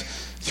 and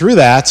through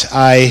that,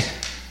 I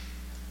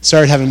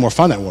started having more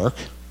fun at work,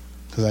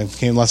 because I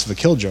became less of a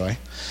killjoy.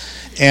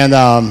 And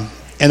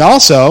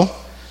also,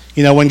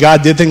 when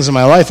God did things in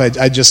my life,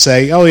 I'd just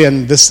say, oh yeah,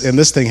 and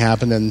this thing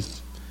happened, and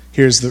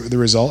here's the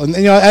result. And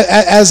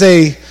as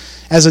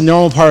a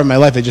normal part of my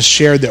life, I just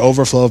shared the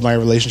overflow of my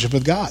relationship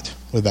with God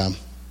with them.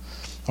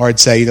 Or I'd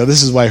say,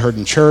 this is what I heard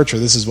in church, or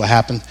this is what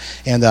happened.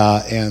 And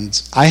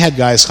I had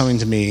guys coming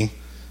to me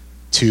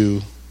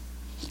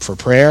for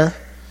prayer,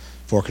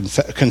 for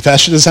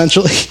confession,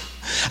 essentially.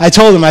 I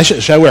told them,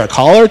 should I wear a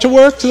collar to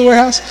work to the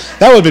warehouse?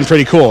 That would have been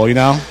pretty cool, on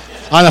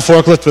a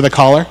forklift with a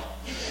collar.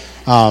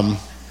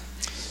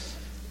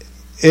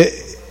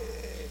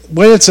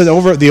 When it's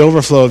the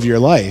overflow of your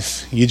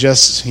life, you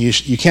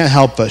can't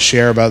help but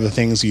share about the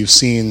things you've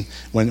seen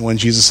when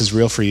Jesus is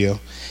real for you,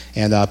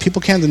 and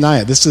people can't deny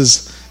it. This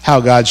is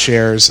how God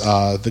shares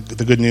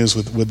the good news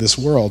with this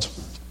world.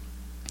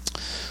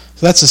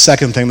 So that's the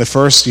second thing. The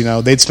first,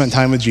 they'd spent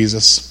time with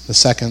Jesus. The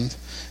second,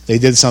 they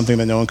did something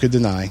that no one could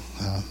deny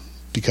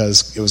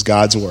because it was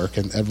God's work,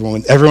 and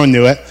everyone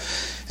knew it,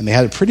 and they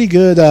had a pretty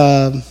good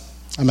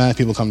amount of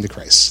people come to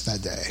Christ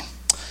that day.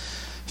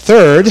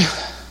 Third,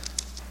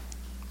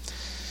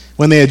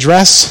 when they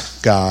address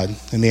God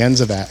in the end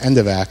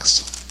of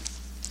Acts,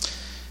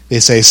 they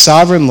say,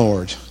 "Sovereign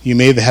Lord, you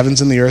made the heavens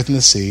and the earth and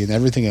the sea and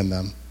everything in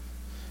them,"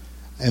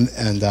 and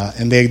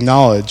they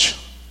acknowledge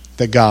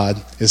that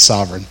God is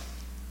sovereign.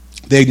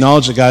 They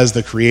acknowledge that God is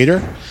the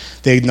creator.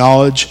 They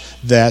acknowledge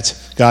that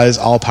God is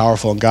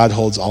all-powerful and God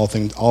holds all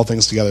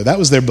things together. That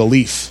was their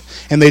belief.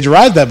 And they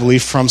derived that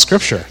belief from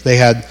Scripture.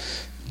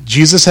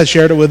 Jesus had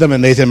shared it with them,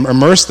 and they had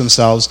immersed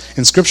themselves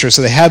in Scripture.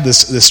 So they had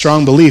this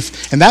strong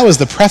belief, and that was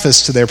the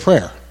preface to their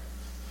prayer.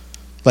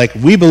 Like,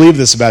 we believe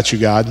this about you,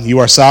 God. You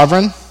are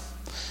sovereign.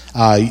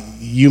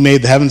 You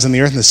made the heavens and the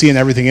earth and the sea and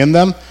everything in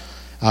them.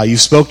 You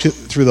spoke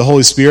through the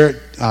Holy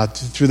Spirit,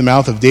 through the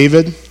mouth of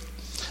David.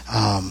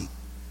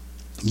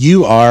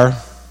 You are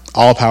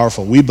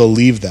all-powerful. We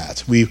believe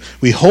that.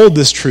 We hold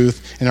this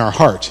truth in our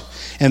heart,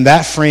 and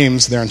that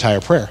frames their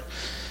entire prayer.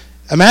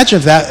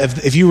 Imagine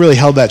if you really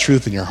held that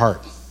truth in your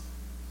heart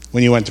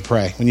when you went to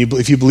pray.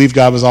 If you believed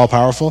God was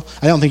all-powerful,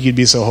 I don't think you'd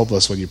be so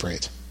hopeless when you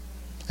prayed.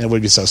 And it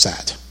would be so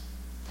sad.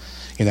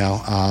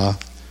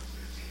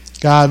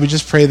 God, we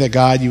just pray that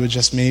God, you would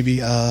just maybe,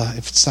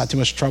 if it's not too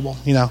much trouble,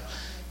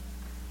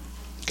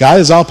 God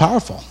is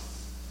all-powerful.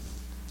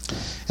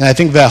 And I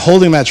think that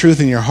holding that truth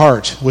in your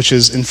heart, which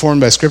is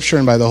informed by Scripture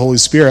and by the Holy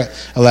Spirit,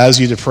 allows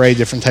you to pray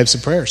different types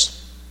of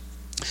prayers.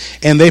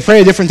 And they pray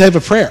a different type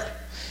of prayer.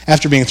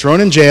 After being thrown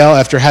in jail,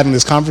 after having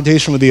this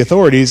confrontation with the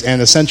authorities and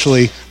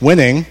essentially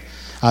winning,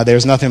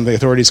 there's nothing the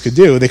authorities could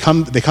do. They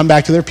come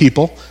back to their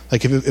people.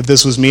 Like if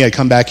this was me, I'd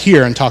come back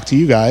here and talk to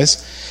you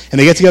guys. And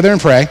they get together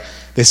and pray.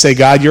 They say,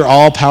 God, you're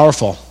all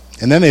powerful.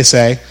 And then they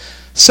say,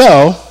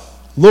 so,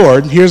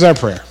 Lord, here's our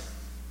prayer.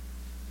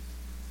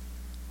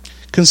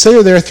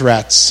 Consider their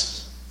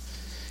threats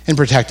and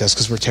protect us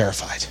because we're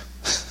terrified.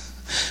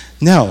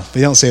 No,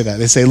 they don't say that.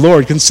 They say,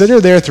 Lord, consider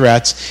their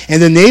threats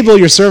and enable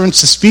your servants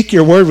to speak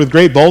your word with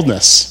great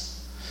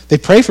boldness. They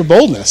pray for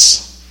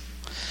boldness.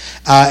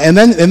 And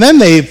then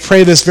they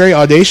pray this very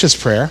audacious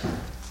prayer.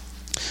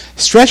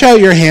 Stretch out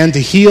your hand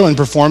to heal and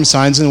perform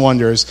signs and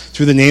wonders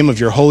through the name of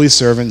your holy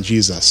servant,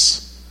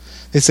 Jesus.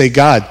 They say,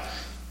 God,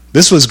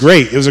 this was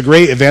great. It was a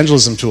great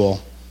evangelism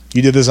tool.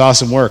 You did this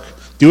awesome work.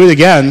 Do it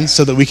again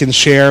so that we can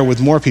share with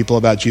more people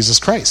about Jesus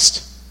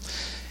Christ.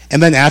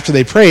 And then after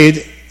they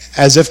prayed,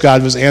 as if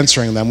God was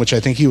answering them, which I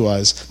think he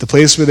was, the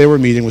place where they were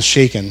meeting was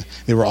shaken.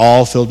 They were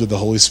all filled with the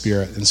Holy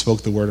Spirit and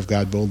spoke the word of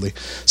God boldly.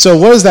 So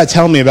what does that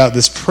tell me about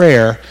this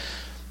prayer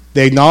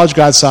They acknowledge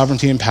God's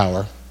sovereignty and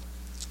power.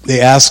 They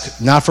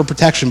ask not for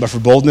protection, but for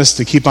boldness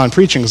to keep on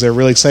preaching because they're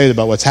really excited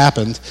about what's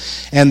happened.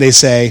 And they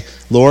say,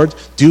 Lord,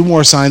 do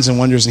more signs and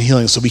wonders and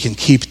healings so we can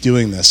keep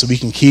doing this, so we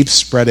can keep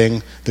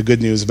spreading the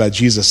good news about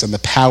Jesus and the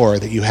power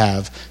that you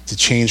have to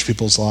change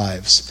people's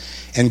lives.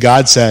 And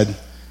God said,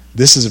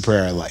 this is a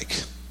prayer I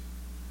like.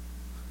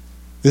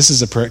 This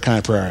is a kind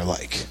of prayer I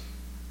like.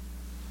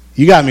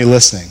 You got me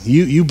listening.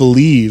 You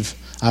believe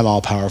I'm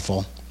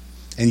all-powerful,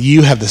 and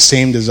you have the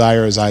same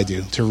desire as I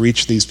do to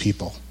reach these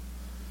people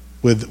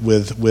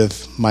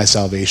with my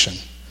salvation.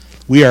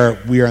 We are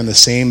in the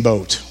same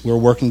boat. We're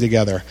working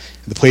together.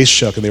 The place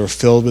shook, and they were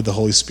filled with the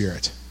Holy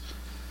Spirit.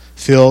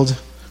 Filled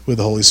with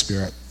the Holy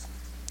Spirit.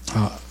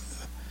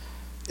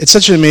 It's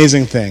such an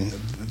amazing thing.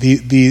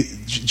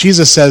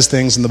 Jesus says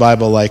things in the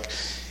Bible like,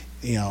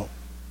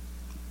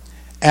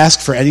 ask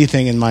for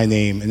anything in my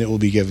name, and it will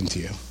be given to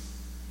you.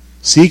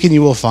 Seek and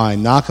you will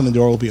find. Knock and the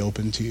door will be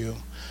open to you.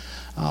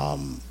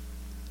 All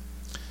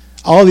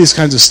of these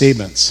kinds of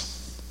statements.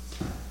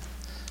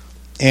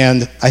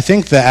 And I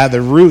think that at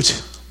the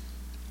root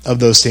of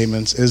those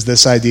statements is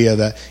this idea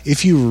that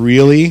if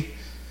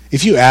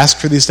you ask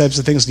for these types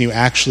of things and you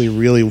actually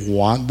really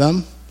want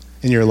them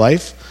in your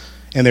life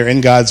and they're in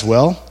God's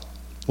will,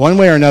 one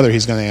way or another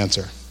he's going to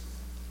answer.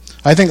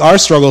 I think our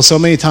struggle so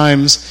many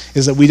times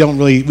is that we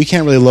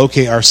can't really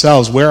locate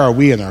ourselves. Where are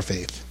we in our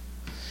faith?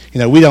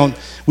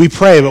 We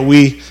pray, but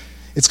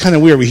it's kind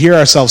of weird. We hear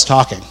ourselves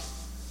talking.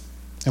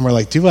 And we're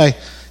like, do I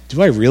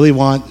really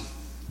want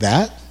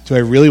that? Do I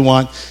really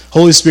want,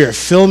 Holy Spirit,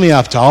 fill me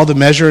up to all the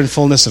measure and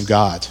fullness of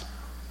God?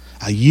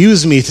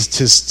 Use me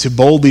to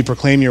boldly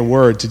proclaim your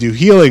word, to do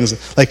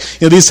healings.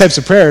 These types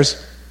of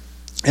prayers.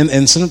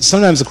 And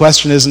sometimes the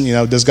question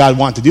isn't, does God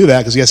want to do that?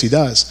 Because yes, he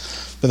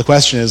does. But the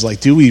question is,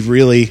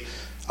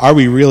 are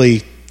we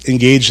really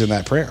engaged in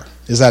that prayer?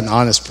 Is that an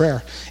honest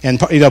prayer? And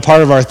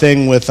part of our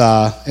thing with,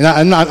 and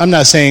I'm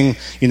not saying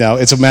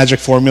it's a magic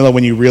formula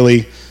when you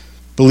really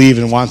believe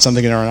and want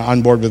something and are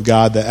on board with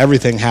God that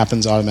everything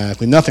happens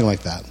automatically. Nothing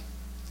like that.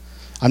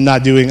 I'm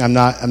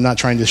not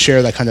trying to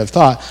share that kind of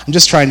thought. I'm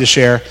just trying to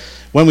share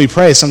when we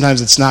pray,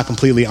 sometimes it's not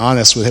completely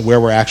honest with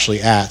where we're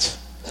actually at.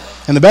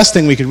 And the best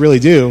thing we could really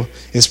do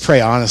is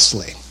pray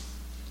honestly.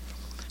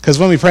 Because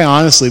when we pray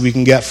honestly, we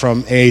can get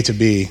from A to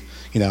B.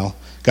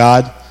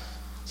 God,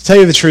 to tell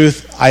you the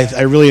truth,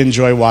 I really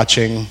enjoy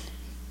watching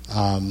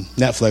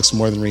Netflix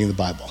more than reading the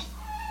Bible.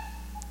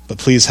 But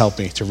please help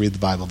me to read the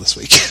Bible this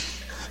week.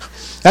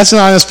 That's an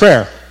honest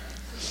prayer.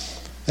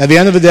 At the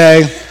end of the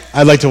day,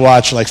 I'd like to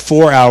watch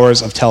 4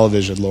 hours of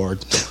television, Lord.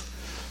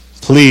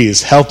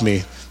 Please help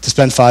me to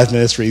spend 5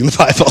 minutes reading the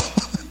Bible.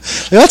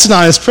 That's an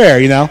honest prayer,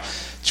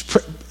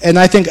 And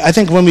I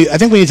think we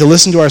need to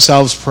listen to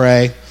ourselves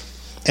pray,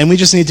 and we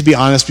just need to be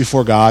honest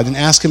before God and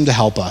ask him to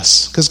help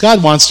us, because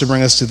God wants to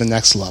bring us to the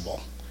next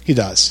level. He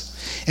does.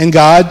 And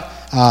God,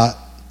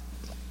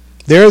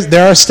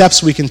 there are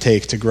steps we can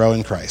take to grow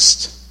in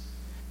Christ.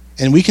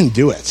 And we can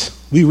do it.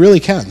 We really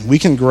can. We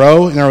can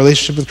grow in our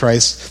relationship with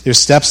Christ. There's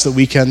steps that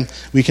we can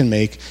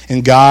make.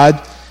 And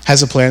God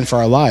has a plan for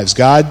our lives.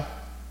 God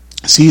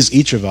sees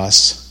each of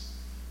us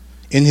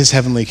in his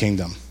heavenly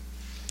kingdom.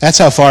 That's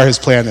how far his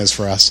plan is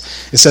for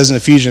us. It says in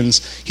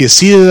Ephesians, he has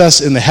seated us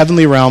in the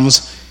heavenly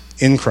realms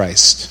in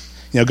Christ.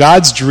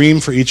 God's dream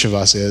for each of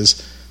us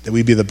is that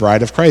we be the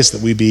bride of Christ,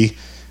 that we be,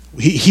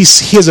 he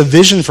has a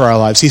vision for our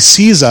lives. He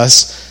sees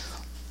us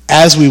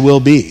as we will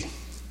be.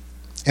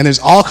 And there's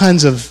all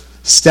kinds of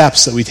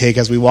steps that we take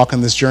as we walk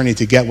on this journey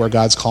to get where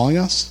God's calling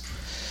us.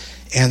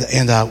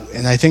 And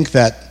I think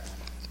that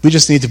we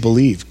just need to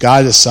believe.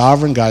 God is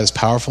sovereign. God is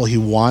powerful. He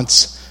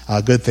wants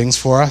good things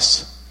for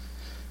us.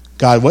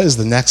 God, what is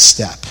the next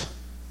step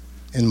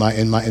in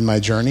my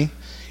journey?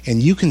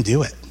 And you can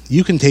do it.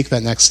 You can take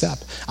that next step.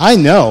 I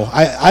know.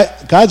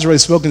 God's already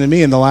spoken to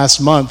me in the last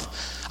month.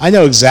 I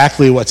know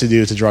exactly what to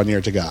do to draw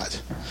near to God.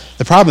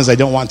 The problem is I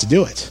don't want to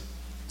do it.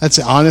 That's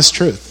the honest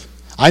truth.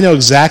 I know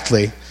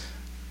exactly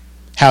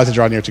how to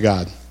draw near to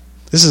God.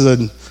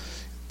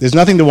 There's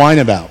nothing to whine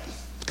about.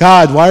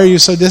 God, why are you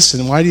so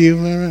distant? Why do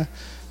you...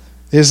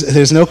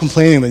 There's no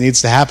complaining that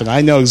needs to happen.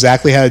 I know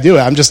exactly how to do it.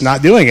 I'm just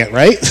not doing it,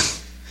 right?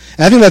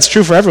 And I think that's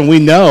true for everyone. We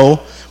know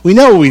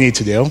what we need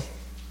to do.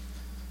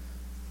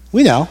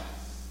 We know.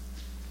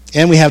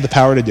 And we have the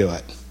power to do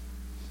it.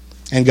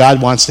 And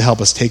God wants to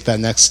help us take that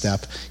next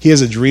step. He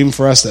has a dream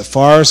for us that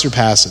far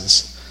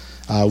surpasses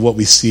what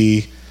we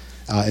see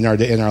in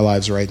our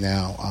lives right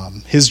now.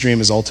 His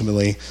dream is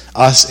ultimately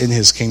us in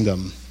his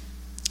kingdom.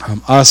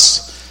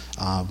 Us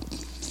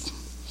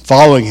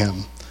following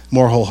him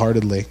more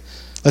wholeheartedly.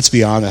 Let's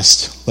be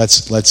honest.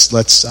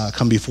 Let's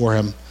come before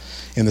him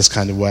in this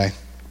kind of way.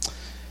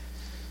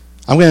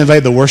 I'm going to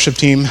invite the worship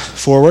team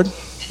forward.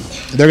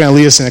 They're going to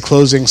lead us in a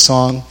closing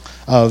song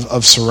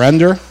of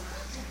surrender.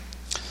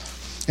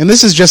 And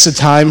this is just a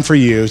time for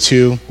you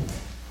to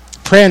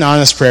pray an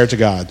honest prayer to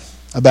God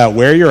about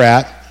where you're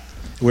at,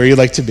 where you'd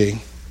like to be,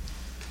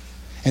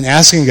 and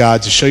asking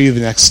God to show you the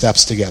next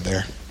steps to get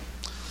there.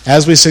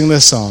 As we sing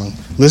this song,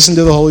 listen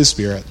to the Holy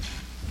Spirit.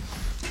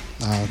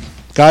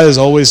 God is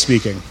always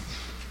speaking.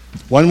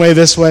 One way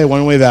this way,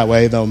 one way that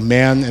way, though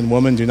man and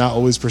woman do not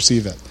always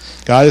perceive it.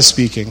 God is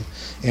speaking,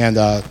 and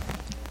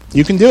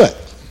you can do it.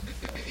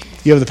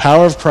 You have the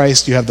power of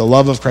Christ, you have the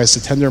love of Christ,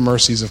 the tender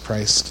mercies of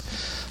Christ.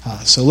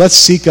 So let's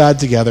seek God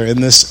together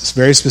in this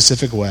very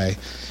specific way.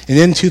 And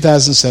in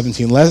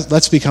 2017,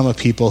 let's become a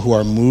people who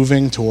are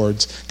moving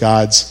towards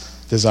God's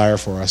desire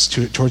for us,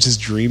 towards his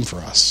dream for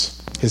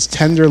us. His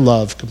tender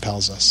love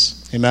compels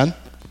us. Amen?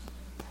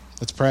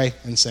 Let's pray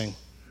and sing.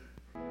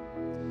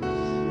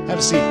 Have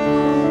a seat.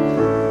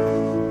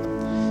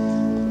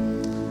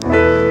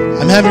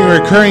 I'm having a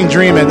recurring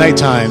dream at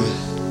nighttime,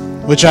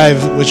 which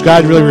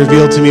God really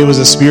revealed to me was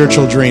a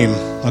spiritual dream.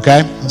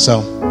 Okay?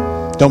 So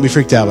don't be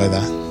freaked out by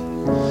that.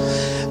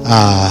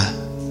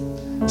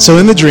 So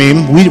in the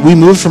dream, we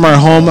moved from our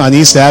home on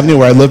East Avenue,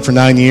 where I lived for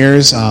 9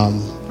 years,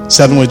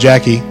 7 with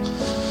Jackie,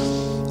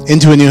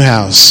 into a new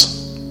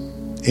house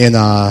in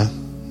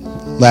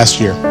last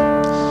year,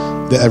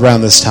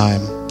 around this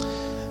time.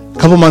 A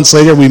couple months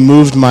later, we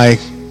moved my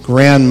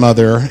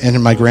grandmother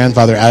and my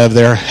grandfather out of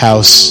their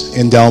house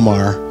in Del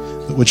Mar,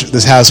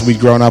 this house we'd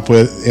grown up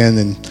with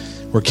and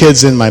were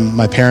kids in.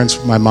 My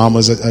parents, my mom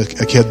was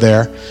a kid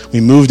there. We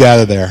moved out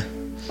of there.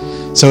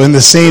 So in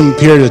the same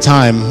period of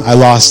time, I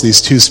lost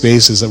these 2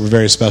 spaces that were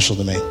very special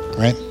to me,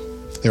 right?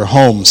 They were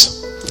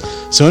homes.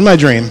 So in my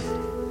dream,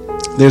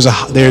 there's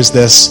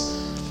this,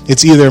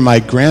 it's either my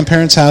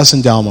grandparents' house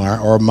in Del Mar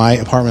or my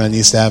apartment on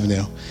East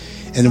Avenue.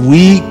 And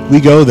we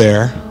go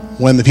there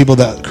when the people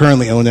that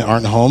currently own it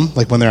aren't home,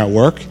 like when they're at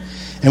work,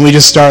 and we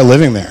just start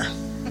living there.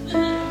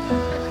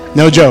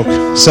 No joke.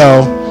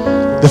 So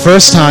the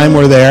first time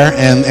we're there,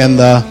 and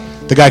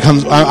the guy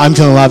comes, I'm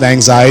feeling a lot of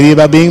anxiety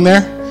about being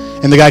there.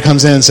 And the guy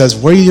comes in and says,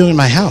 "What are you doing in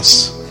my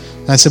house?"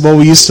 And I said, "Well,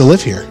 we used to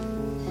live here."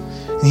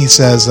 And he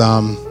says,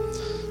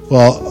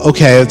 "Well,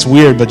 okay, it's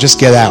weird, but just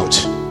get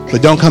out.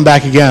 But don't come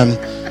back again,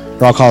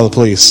 or I'll call the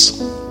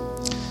police."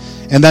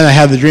 And then I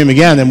had the dream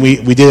again, and we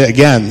did it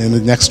again in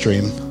the next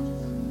dream.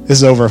 This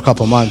is over a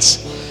couple months.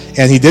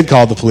 And he did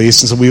call the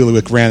police, and so we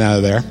ran out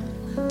of there.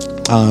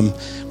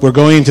 We're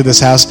going into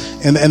this house,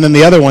 and then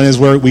the other one is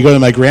where we go to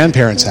my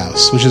grandparents'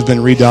 house, which has been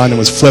redone and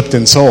was flipped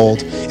and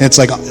sold, and it's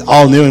like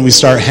all new, and we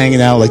start hanging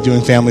out, like doing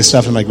family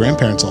stuff in my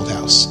grandparents' old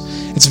house.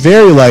 It's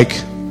very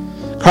like,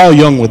 Carl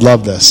Jung would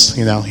love this,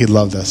 he'd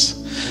love this.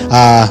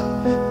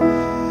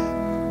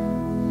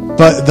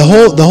 But the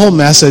whole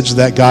message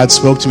that God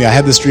spoke to me, I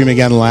had this dream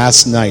again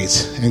last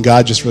night, and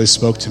God just really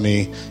spoke to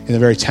me in a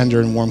very tender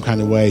and warm kind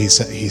of way. He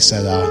said,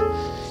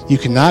 you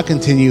cannot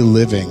continue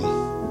living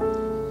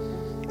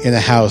in a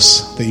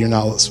house that you're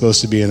not supposed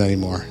to be in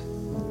anymore.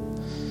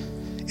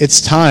 It's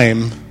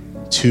time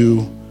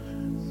to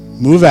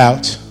move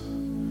out,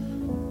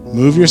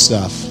 move your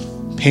stuff,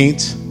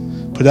 paint,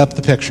 put up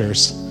the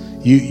pictures.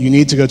 You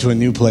need to go to a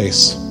new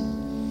place.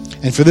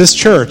 And for this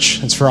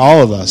church, it's for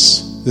all of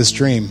us, this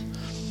dream.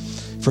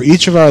 For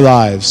each of our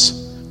lives,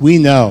 we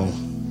know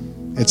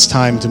it's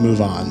time to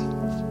move on.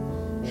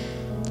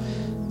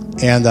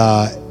 And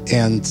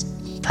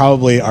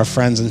probably our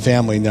friends and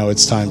family know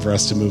it's time for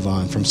us to move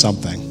on from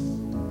something.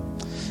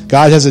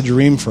 God has a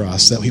dream for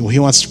us that he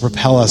wants to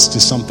propel us to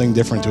something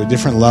different, to a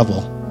different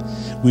level.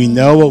 We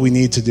know what we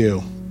need to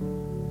do,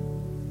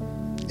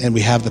 and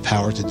we have the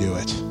power to do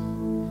it.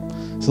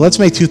 So let's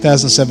make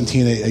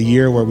 2017 a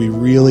year where we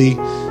really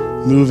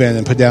move in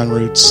and put down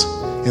roots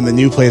in the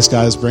new place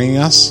God is bringing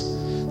us,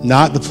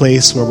 not the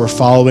place where we're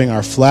following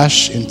our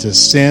flesh into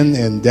sin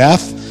and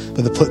death,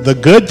 but the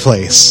good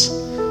place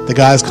that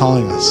God is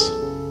calling us.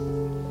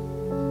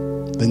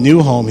 The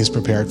new home he's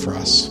prepared for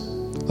us.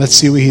 Let's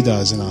see what he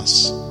does in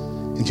us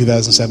in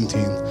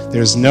 2017.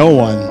 There's no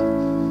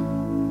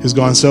one who's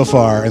gone so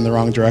far in the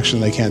wrong direction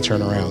they can't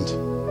turn around.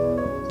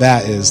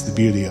 That is the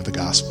beauty of the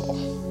gospel.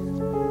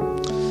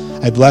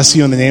 I bless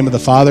you in the name of the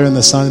Father and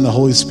the Son and the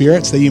Holy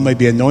Spirit, so that you might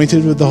be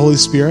anointed with the Holy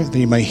Spirit, that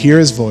you might hear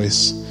his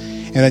voice,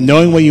 and that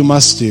knowing what you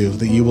must do,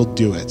 that you will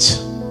do it.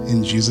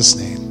 In Jesus'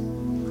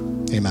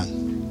 name,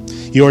 amen.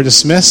 You are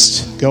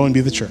dismissed. Go and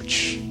be the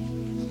church.